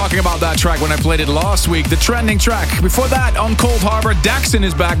people were talking about that track when I played it last week. The trending track. Before that, on Cold Harbor, Daxon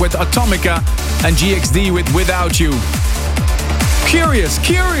is back with Atomica and GXD with Without You.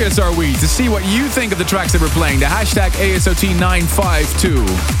 Curious are we to see what you think of the tracks that we're playing. The hashtag ASOT952.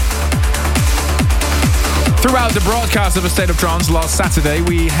 Throughout the broadcast of A State of Trance last Saturday,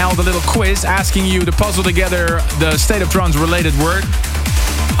 we held a little quiz asking you to puzzle together the State of Trance related word.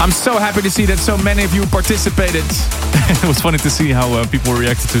 I'm so happy to see that so many of you participated. It was funny to see how people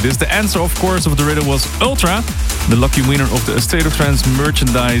reacted to this. The answer, of course, of the riddle was Ultra. The lucky winner of the A State of Trance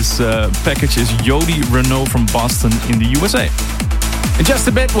merchandise package is Yodi Renault from Boston in the USA. In just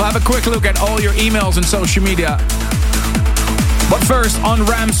a bit, we'll have a quick look at all your emails and social media. But first, on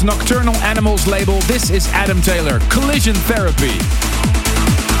Ram's Nocturnal Animals label, this is Adam Taylor, Collision Therapy.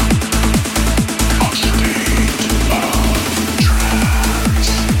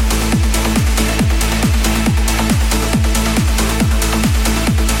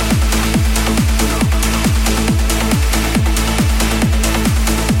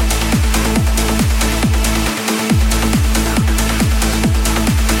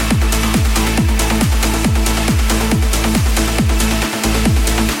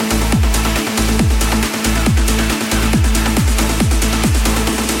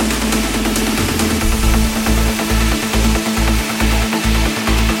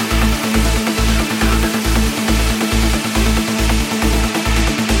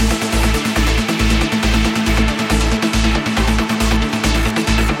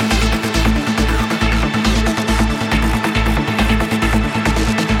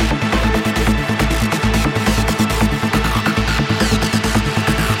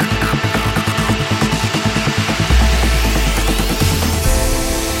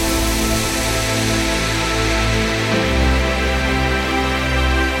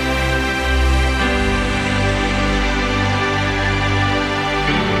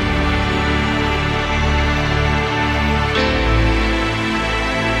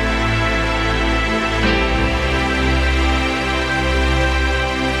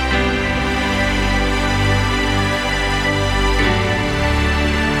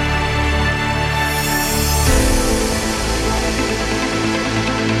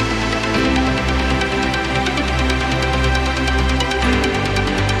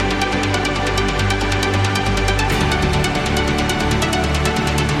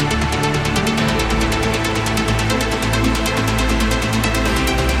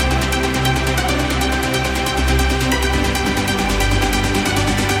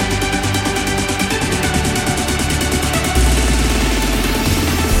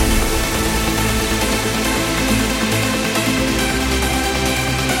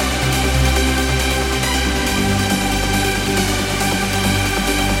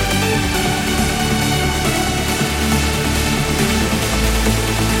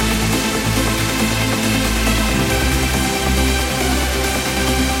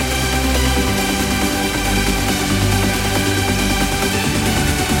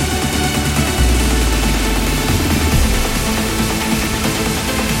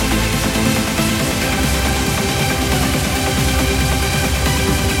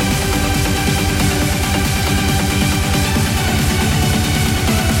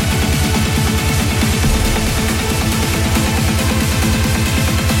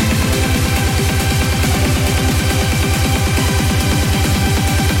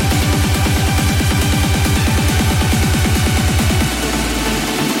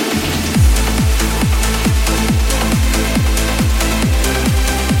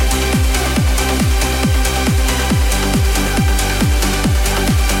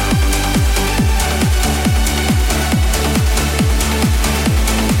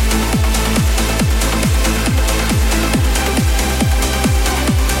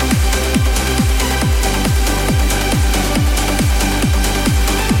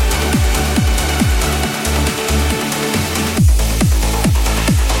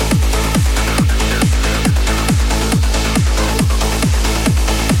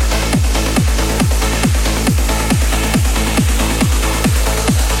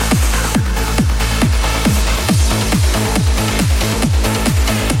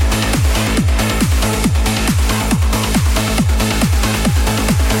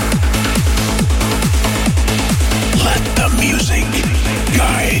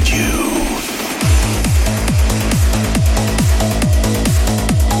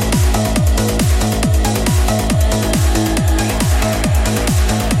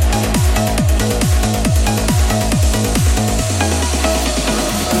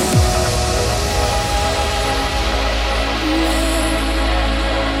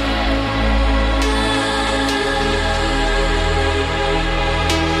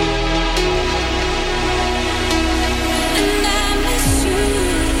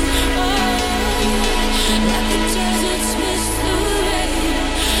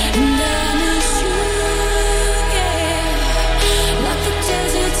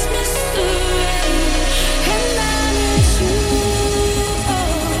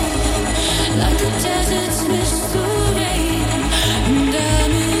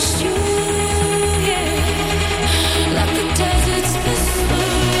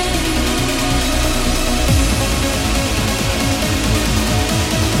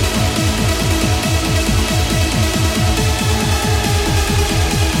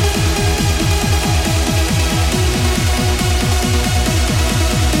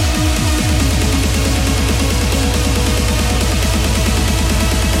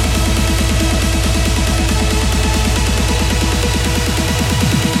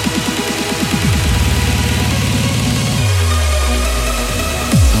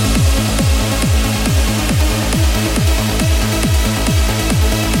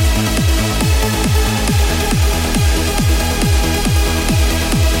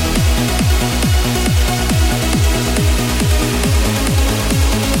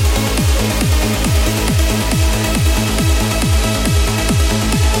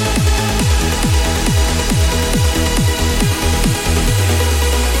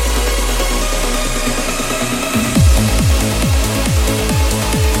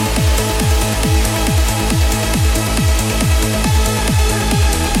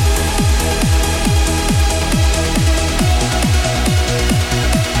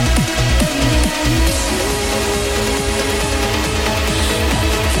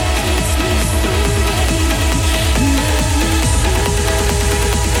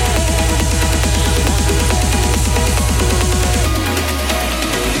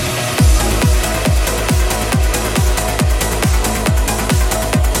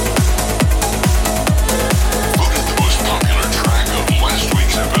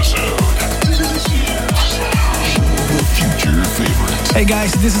 Hey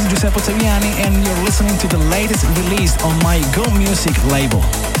guys, this is Giuseppe Ottaviani and you're listening to the latest release on my Go Music label.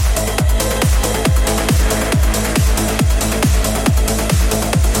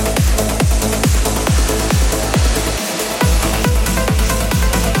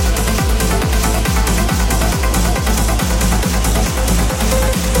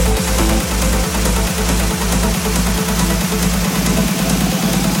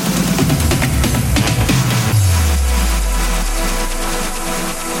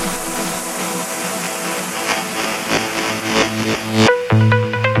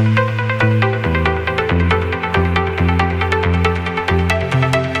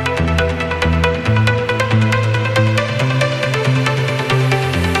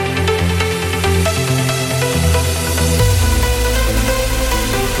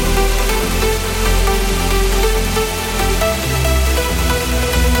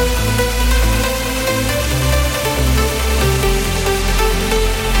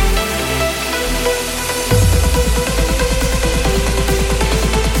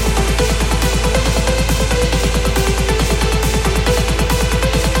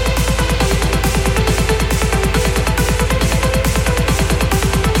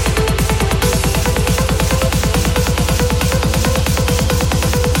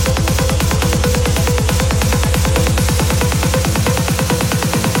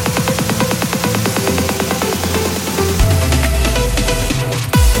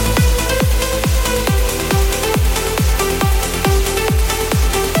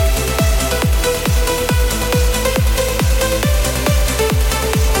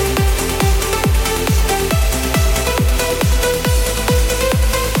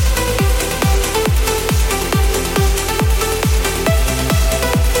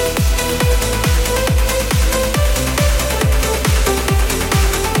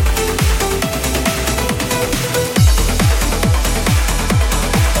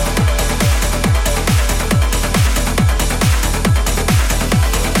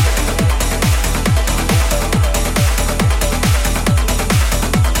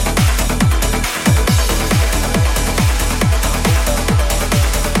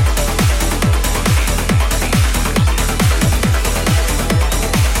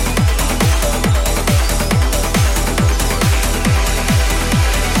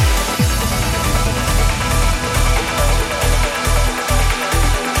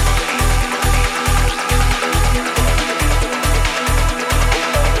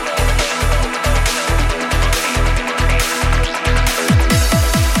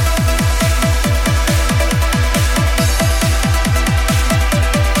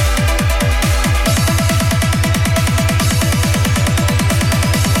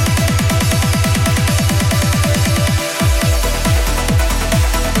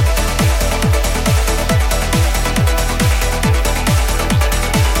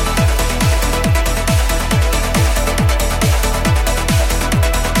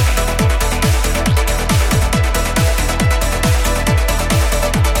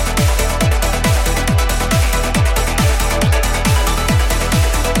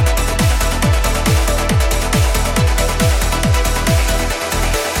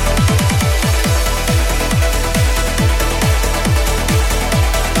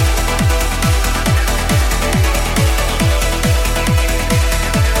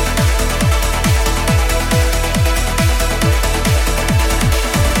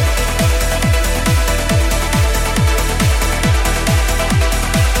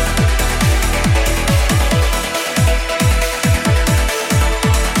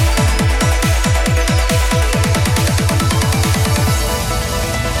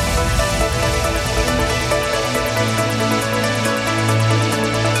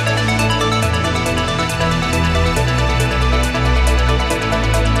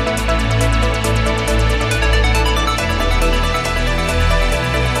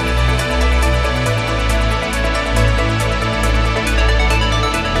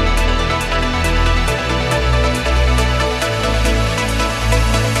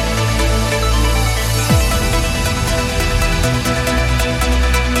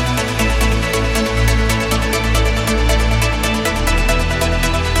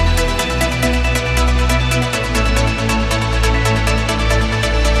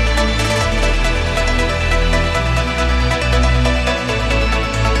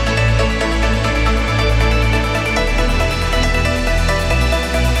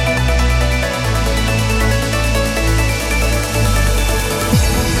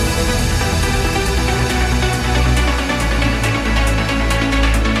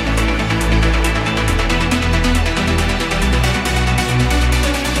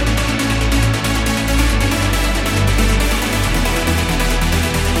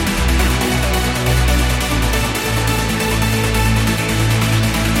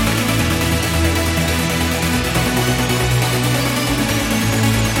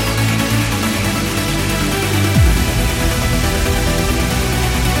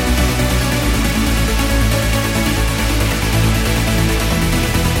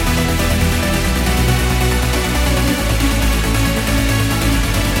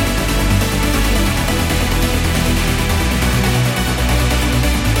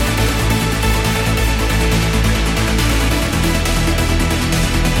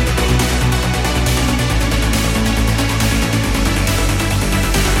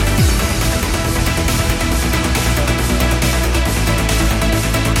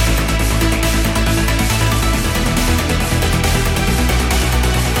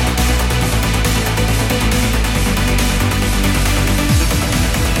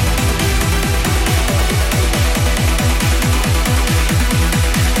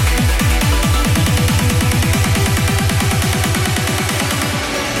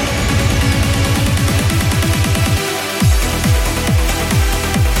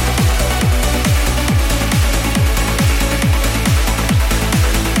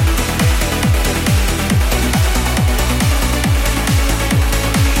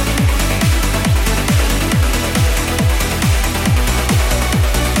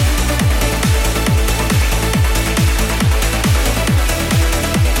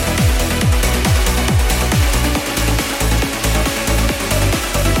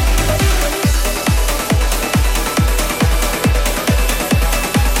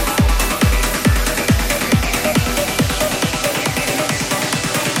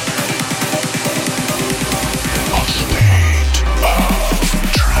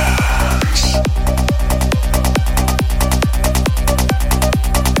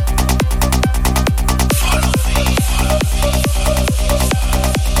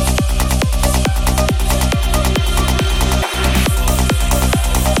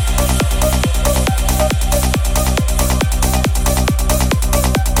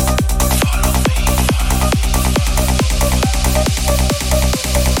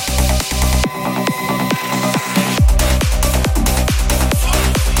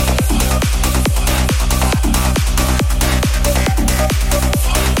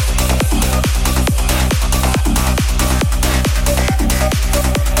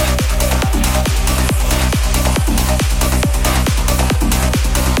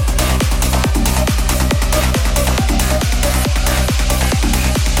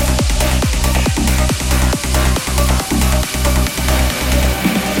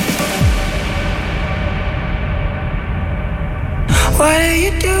 What do you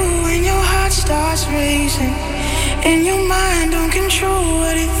do when your heart starts racing? And your mind don't control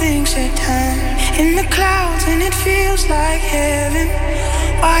what it thinks at times. In the clouds and it feels like heaven.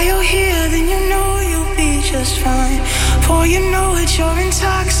 While you're here, then you know you'll be just fine. For you know it, you're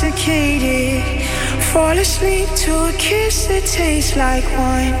intoxicated. Fall asleep to a kiss that tastes like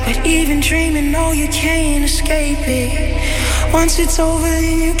wine. But even dreaming, no, you can't escape it. Once it's over,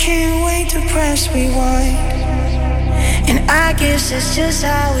 then you can't wait to press rewind. And I guess that's just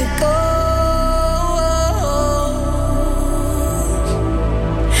how it goes.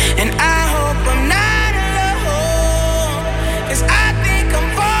 And I hope I'm not alone, 'cause I think I'm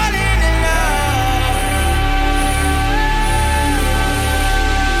falling in love.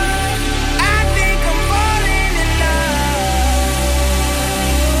 I think I'm falling in love.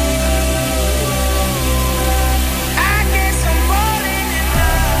 I guess I'm falling in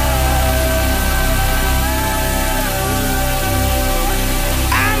love.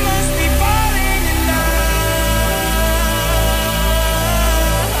 I must be falling in love.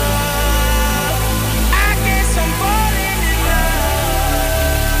 I guess I'm falling in love.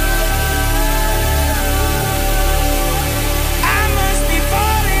 I must be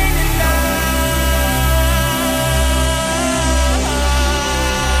falling in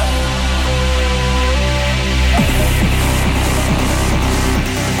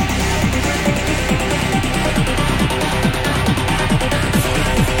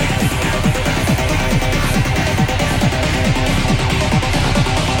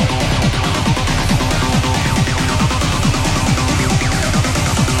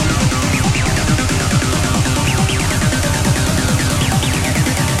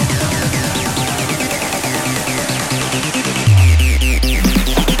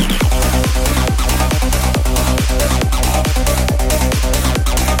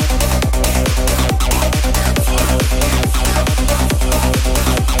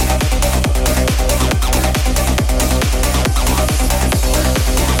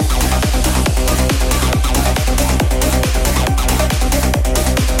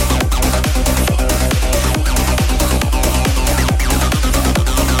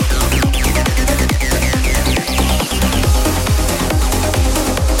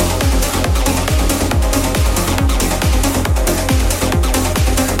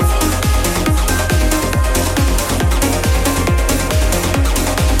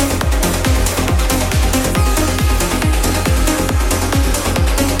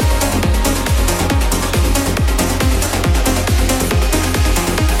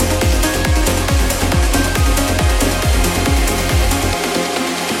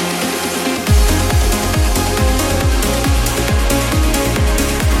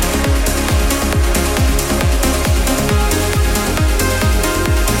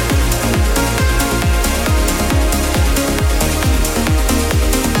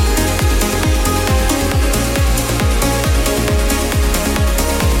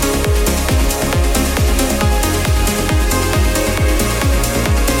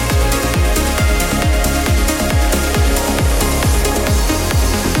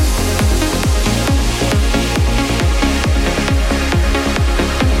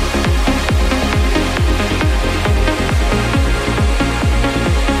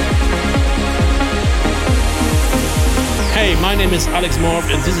My name is Alex Morph,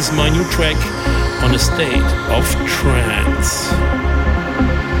 and this is my new track on a state of trance.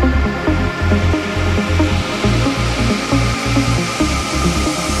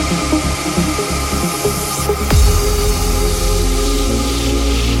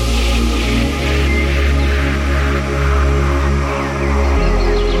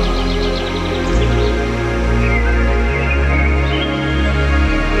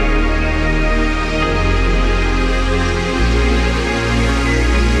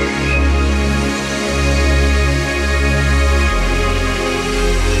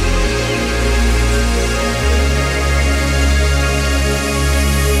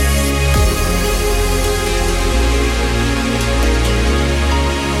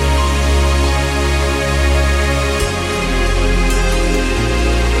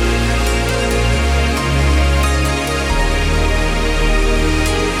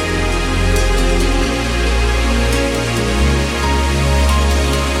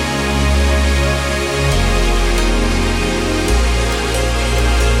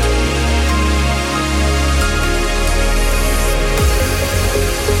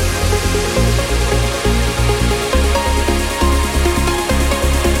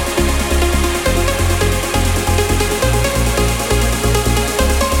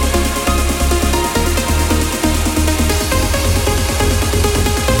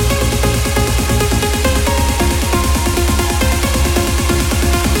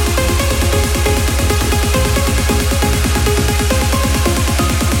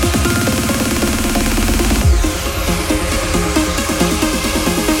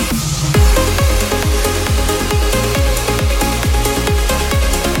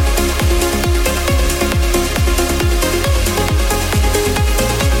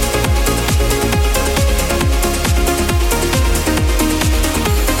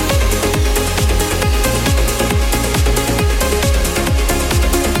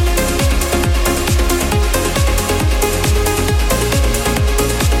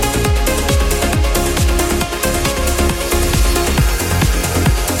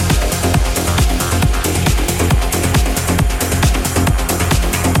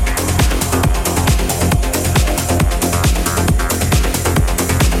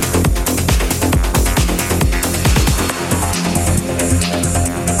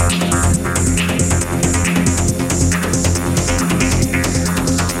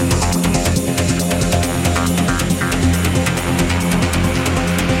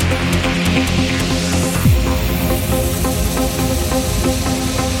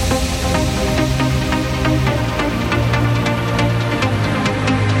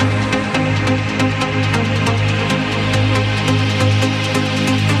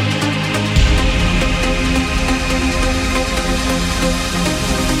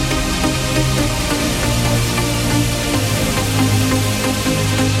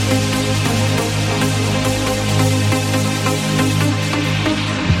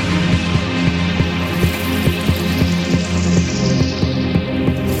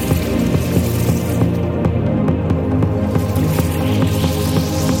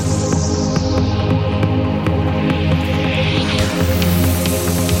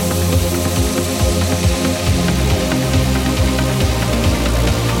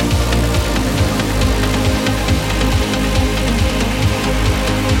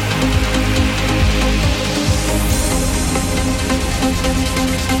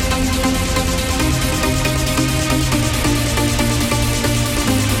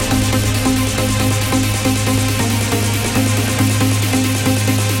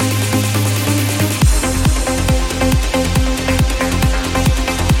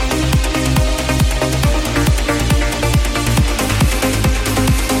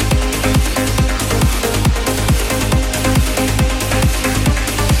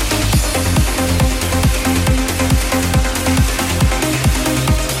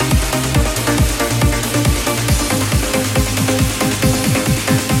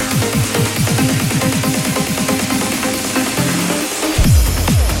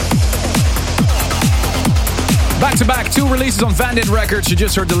 to back, 2 releases on Vandit Records. You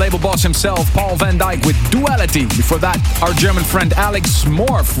just heard the label boss himself, Paul van Dyk, with Duality. Before that, our German friend Alex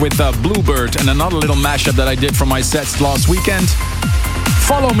Morph with Bluebird, and another little mashup that I did for my sets last weekend.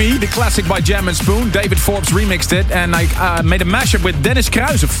 Follow Me, the classic by Jam and Spoon. David Forbes remixed it, and I made a mashup with Dennis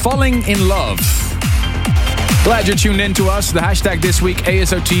Kruijsen, Falling in Love. Glad you're tuned in to us. The hashtag this week,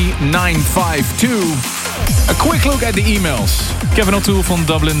 ASOT952. A quick look at the emails. Kevin O'Toole from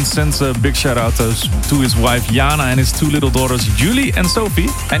Dublin sends a big shout out to his wife Jana and his 2 little daughters Julie and Sophie.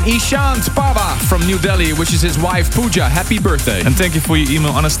 And Ishant Pava from New Delhi wishes his wife Pooja happy birthday. And thank you for your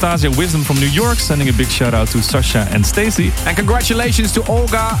email, Anastasia Wisdom from New York, sending a big shout out to Sasha and Stacy. And congratulations to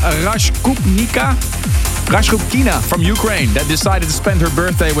Olga Rashkupkina from Ukraine that decided to spend her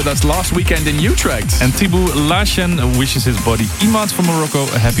birthday with us last weekend in Utrecht. And Thibaut Lashen wishes his buddy Imad from Morocco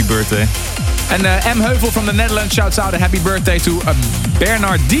a happy birthday. And M. Heuvel from the Netherlands shouts out a happy birthday to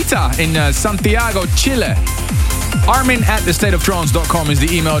Bernardita in Santiago, Chile. Armin at thestateoftrance.com is the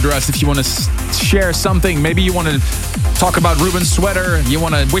email address if you want to share something. Maybe you want to talk about Ruben's sweater, you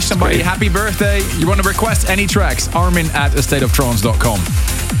want to wish somebody a happy birthday, you want to request any tracks, Armin at thestateoftrance.com.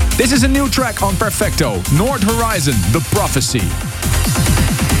 This is a new track on Perfecto, Nord Horizon, The Prophecy.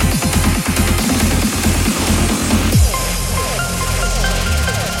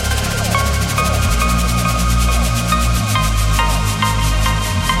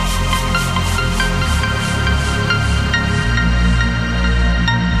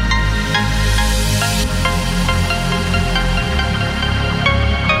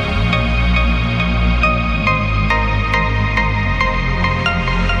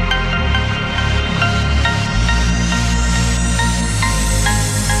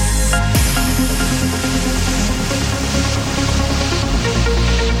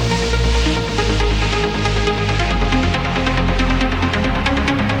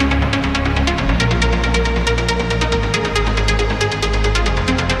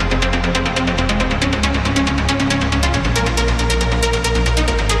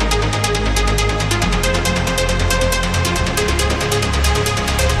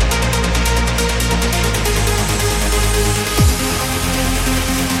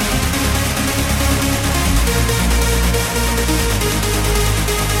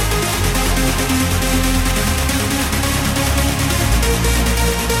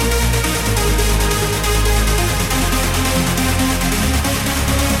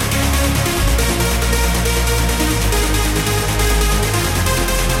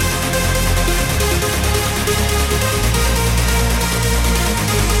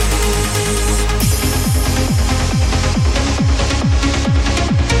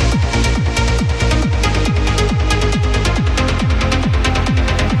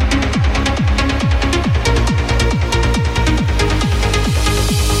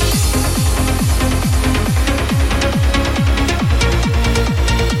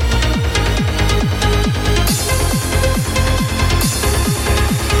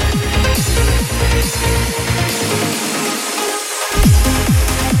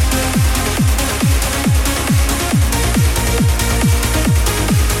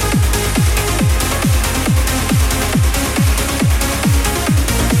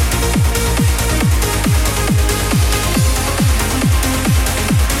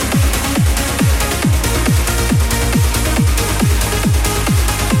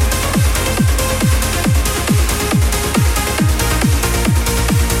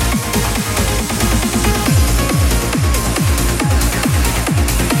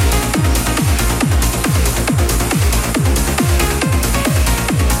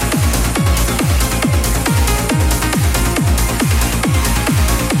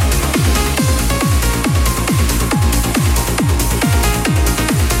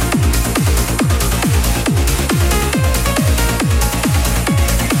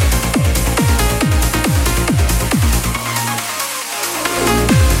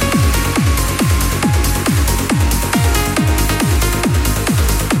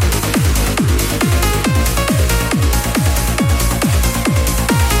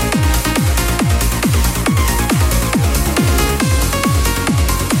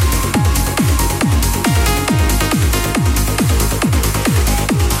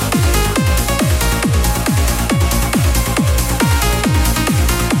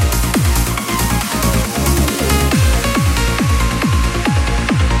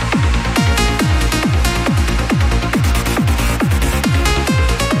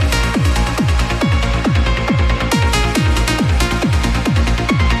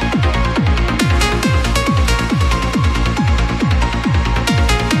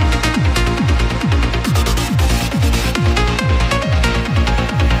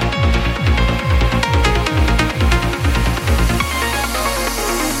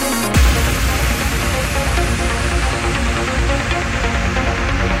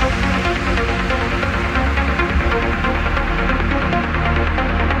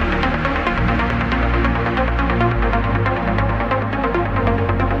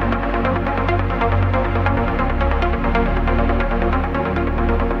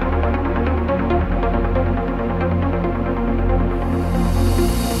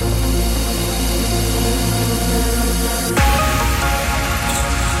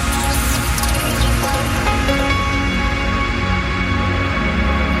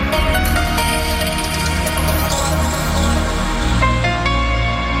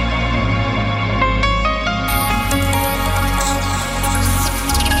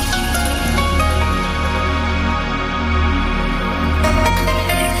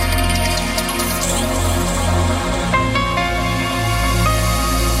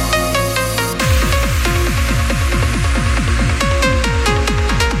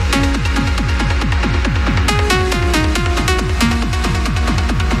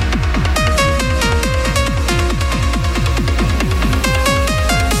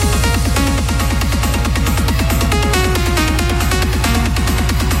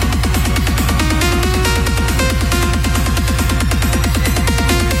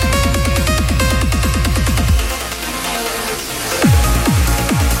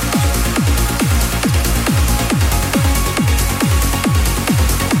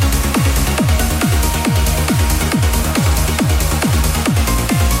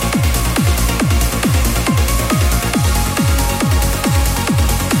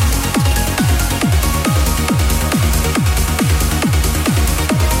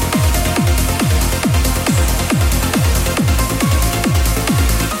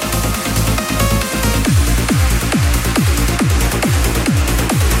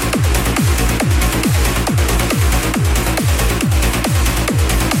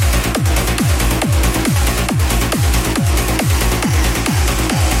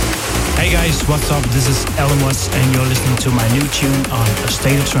 Hey guys, what's up? This is Alan Watts and you're listening to my new tune on A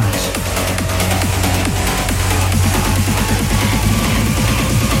State of Trance.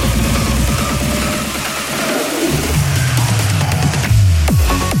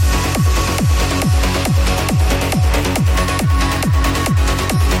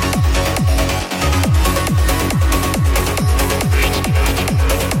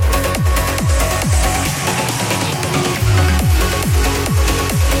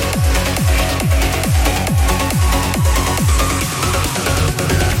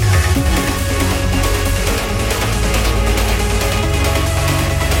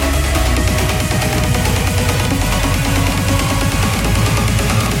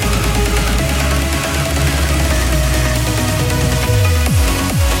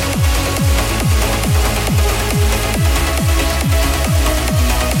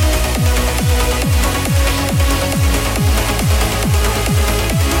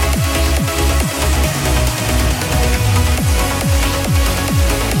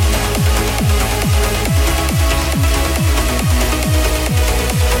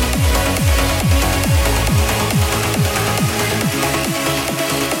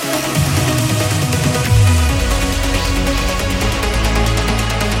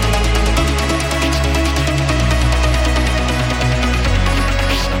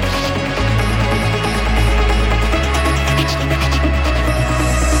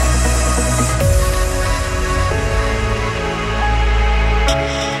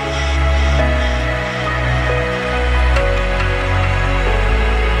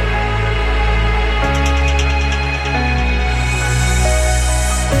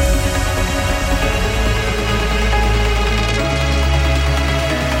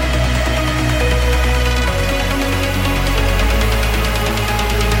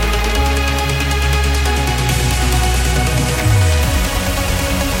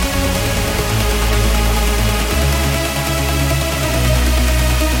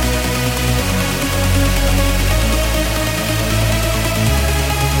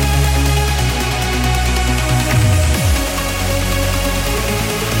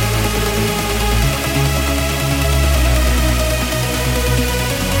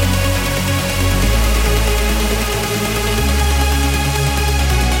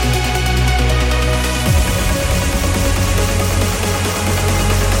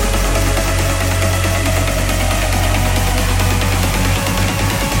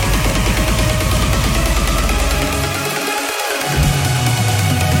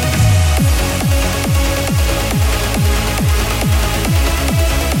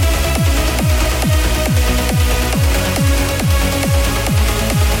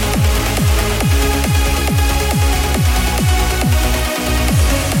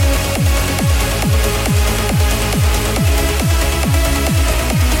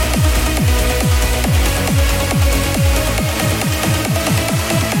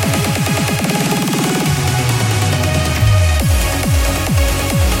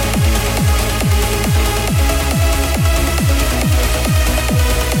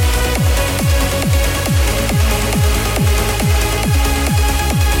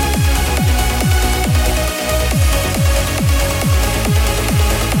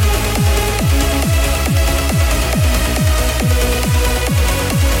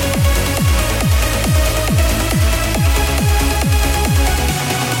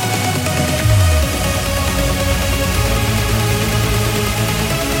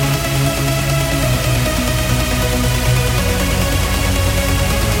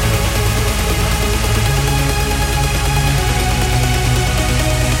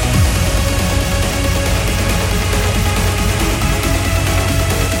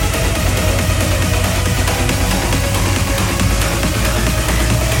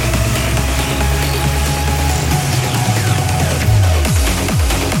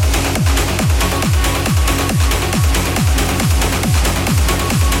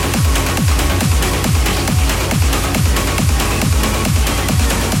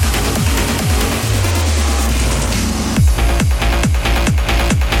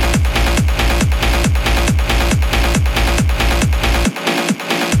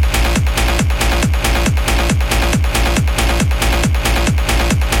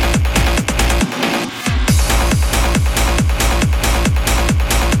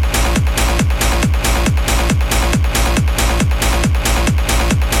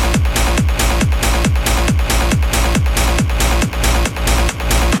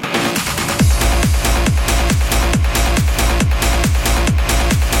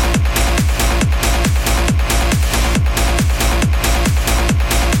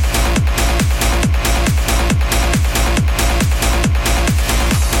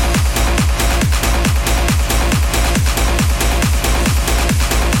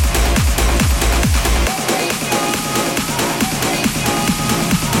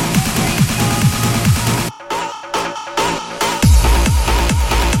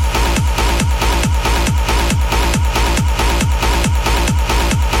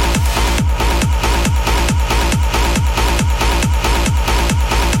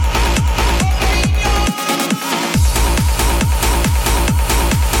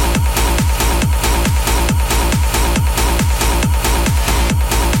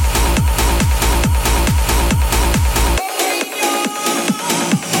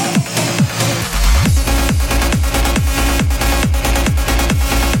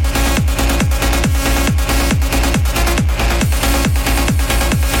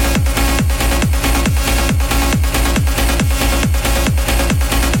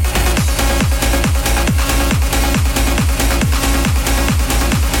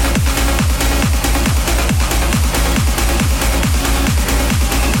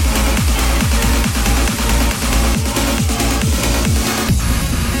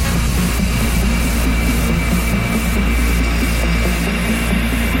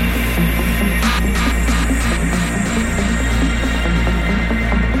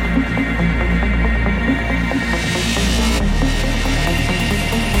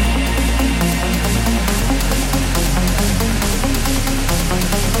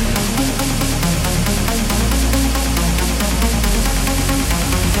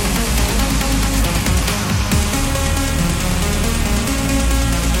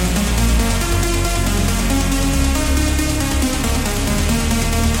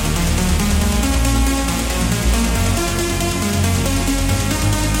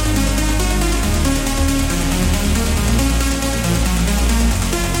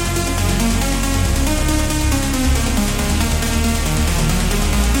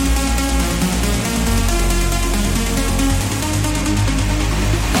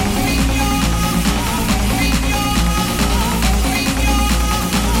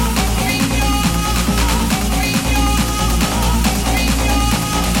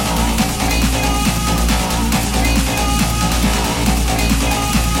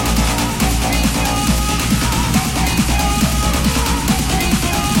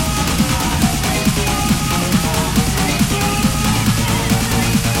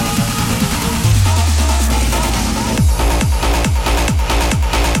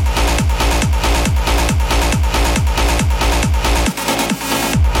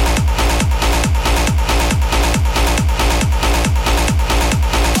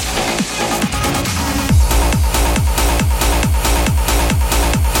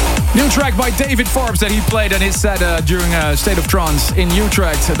 track by David Forbes that he played at his set during State of Trance in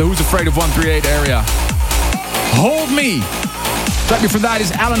Utrecht at the Who's Afraid of 138 area. Hold Me. Track before that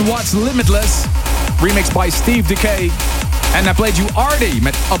is Alan Watts' Limitless, remixed by Steve Decay. And I played you Artie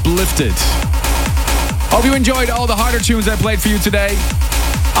met Uplifted. Hope you enjoyed all the harder tunes I played for you today.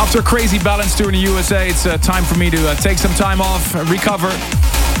 After a crazy balance tour in the USA, it's time for me to take some time off, recover.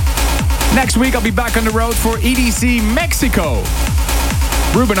 Next week I'll be back on the road for EDC Mexico.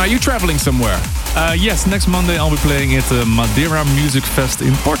 Ruben, are you traveling somewhere? Yes, next Monday I'll be playing at the Madeira Music Fest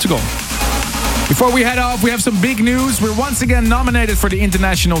in Portugal. Before we head off, we have some big news. We're once again nominated for the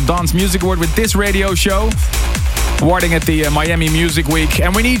International Dance Music Award with this radio show, awarding at the Miami Music Week.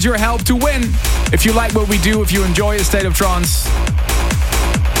 And we need your help to win. If you like what we do, if you enjoy A State of Trance,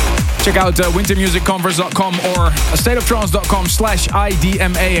 check out wintermusicconference.com or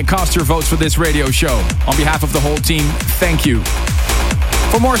stateoftrance.com/IDMA and cast your votes for this radio show. On behalf of the whole team, thank you.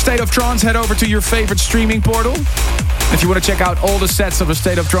 For more State of Trance, head over to your favorite streaming portal. If you want to check out all the sets of A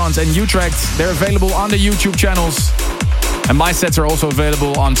State of Trance and Utrecht, they're available on the YouTube channels. And my sets are also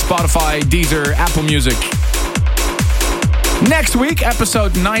available on Spotify, Deezer, Apple Music. Next week,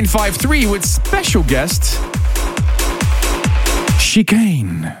 episode 953 with special guest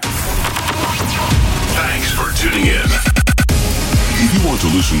Chicane. Thanks for tuning in. If you want to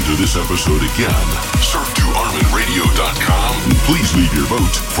listen to this episode again, surf to ArminRadio.com and please leave your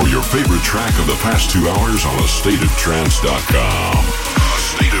vote for your favorite track of the past 2 hours on AstateOfTrance.com.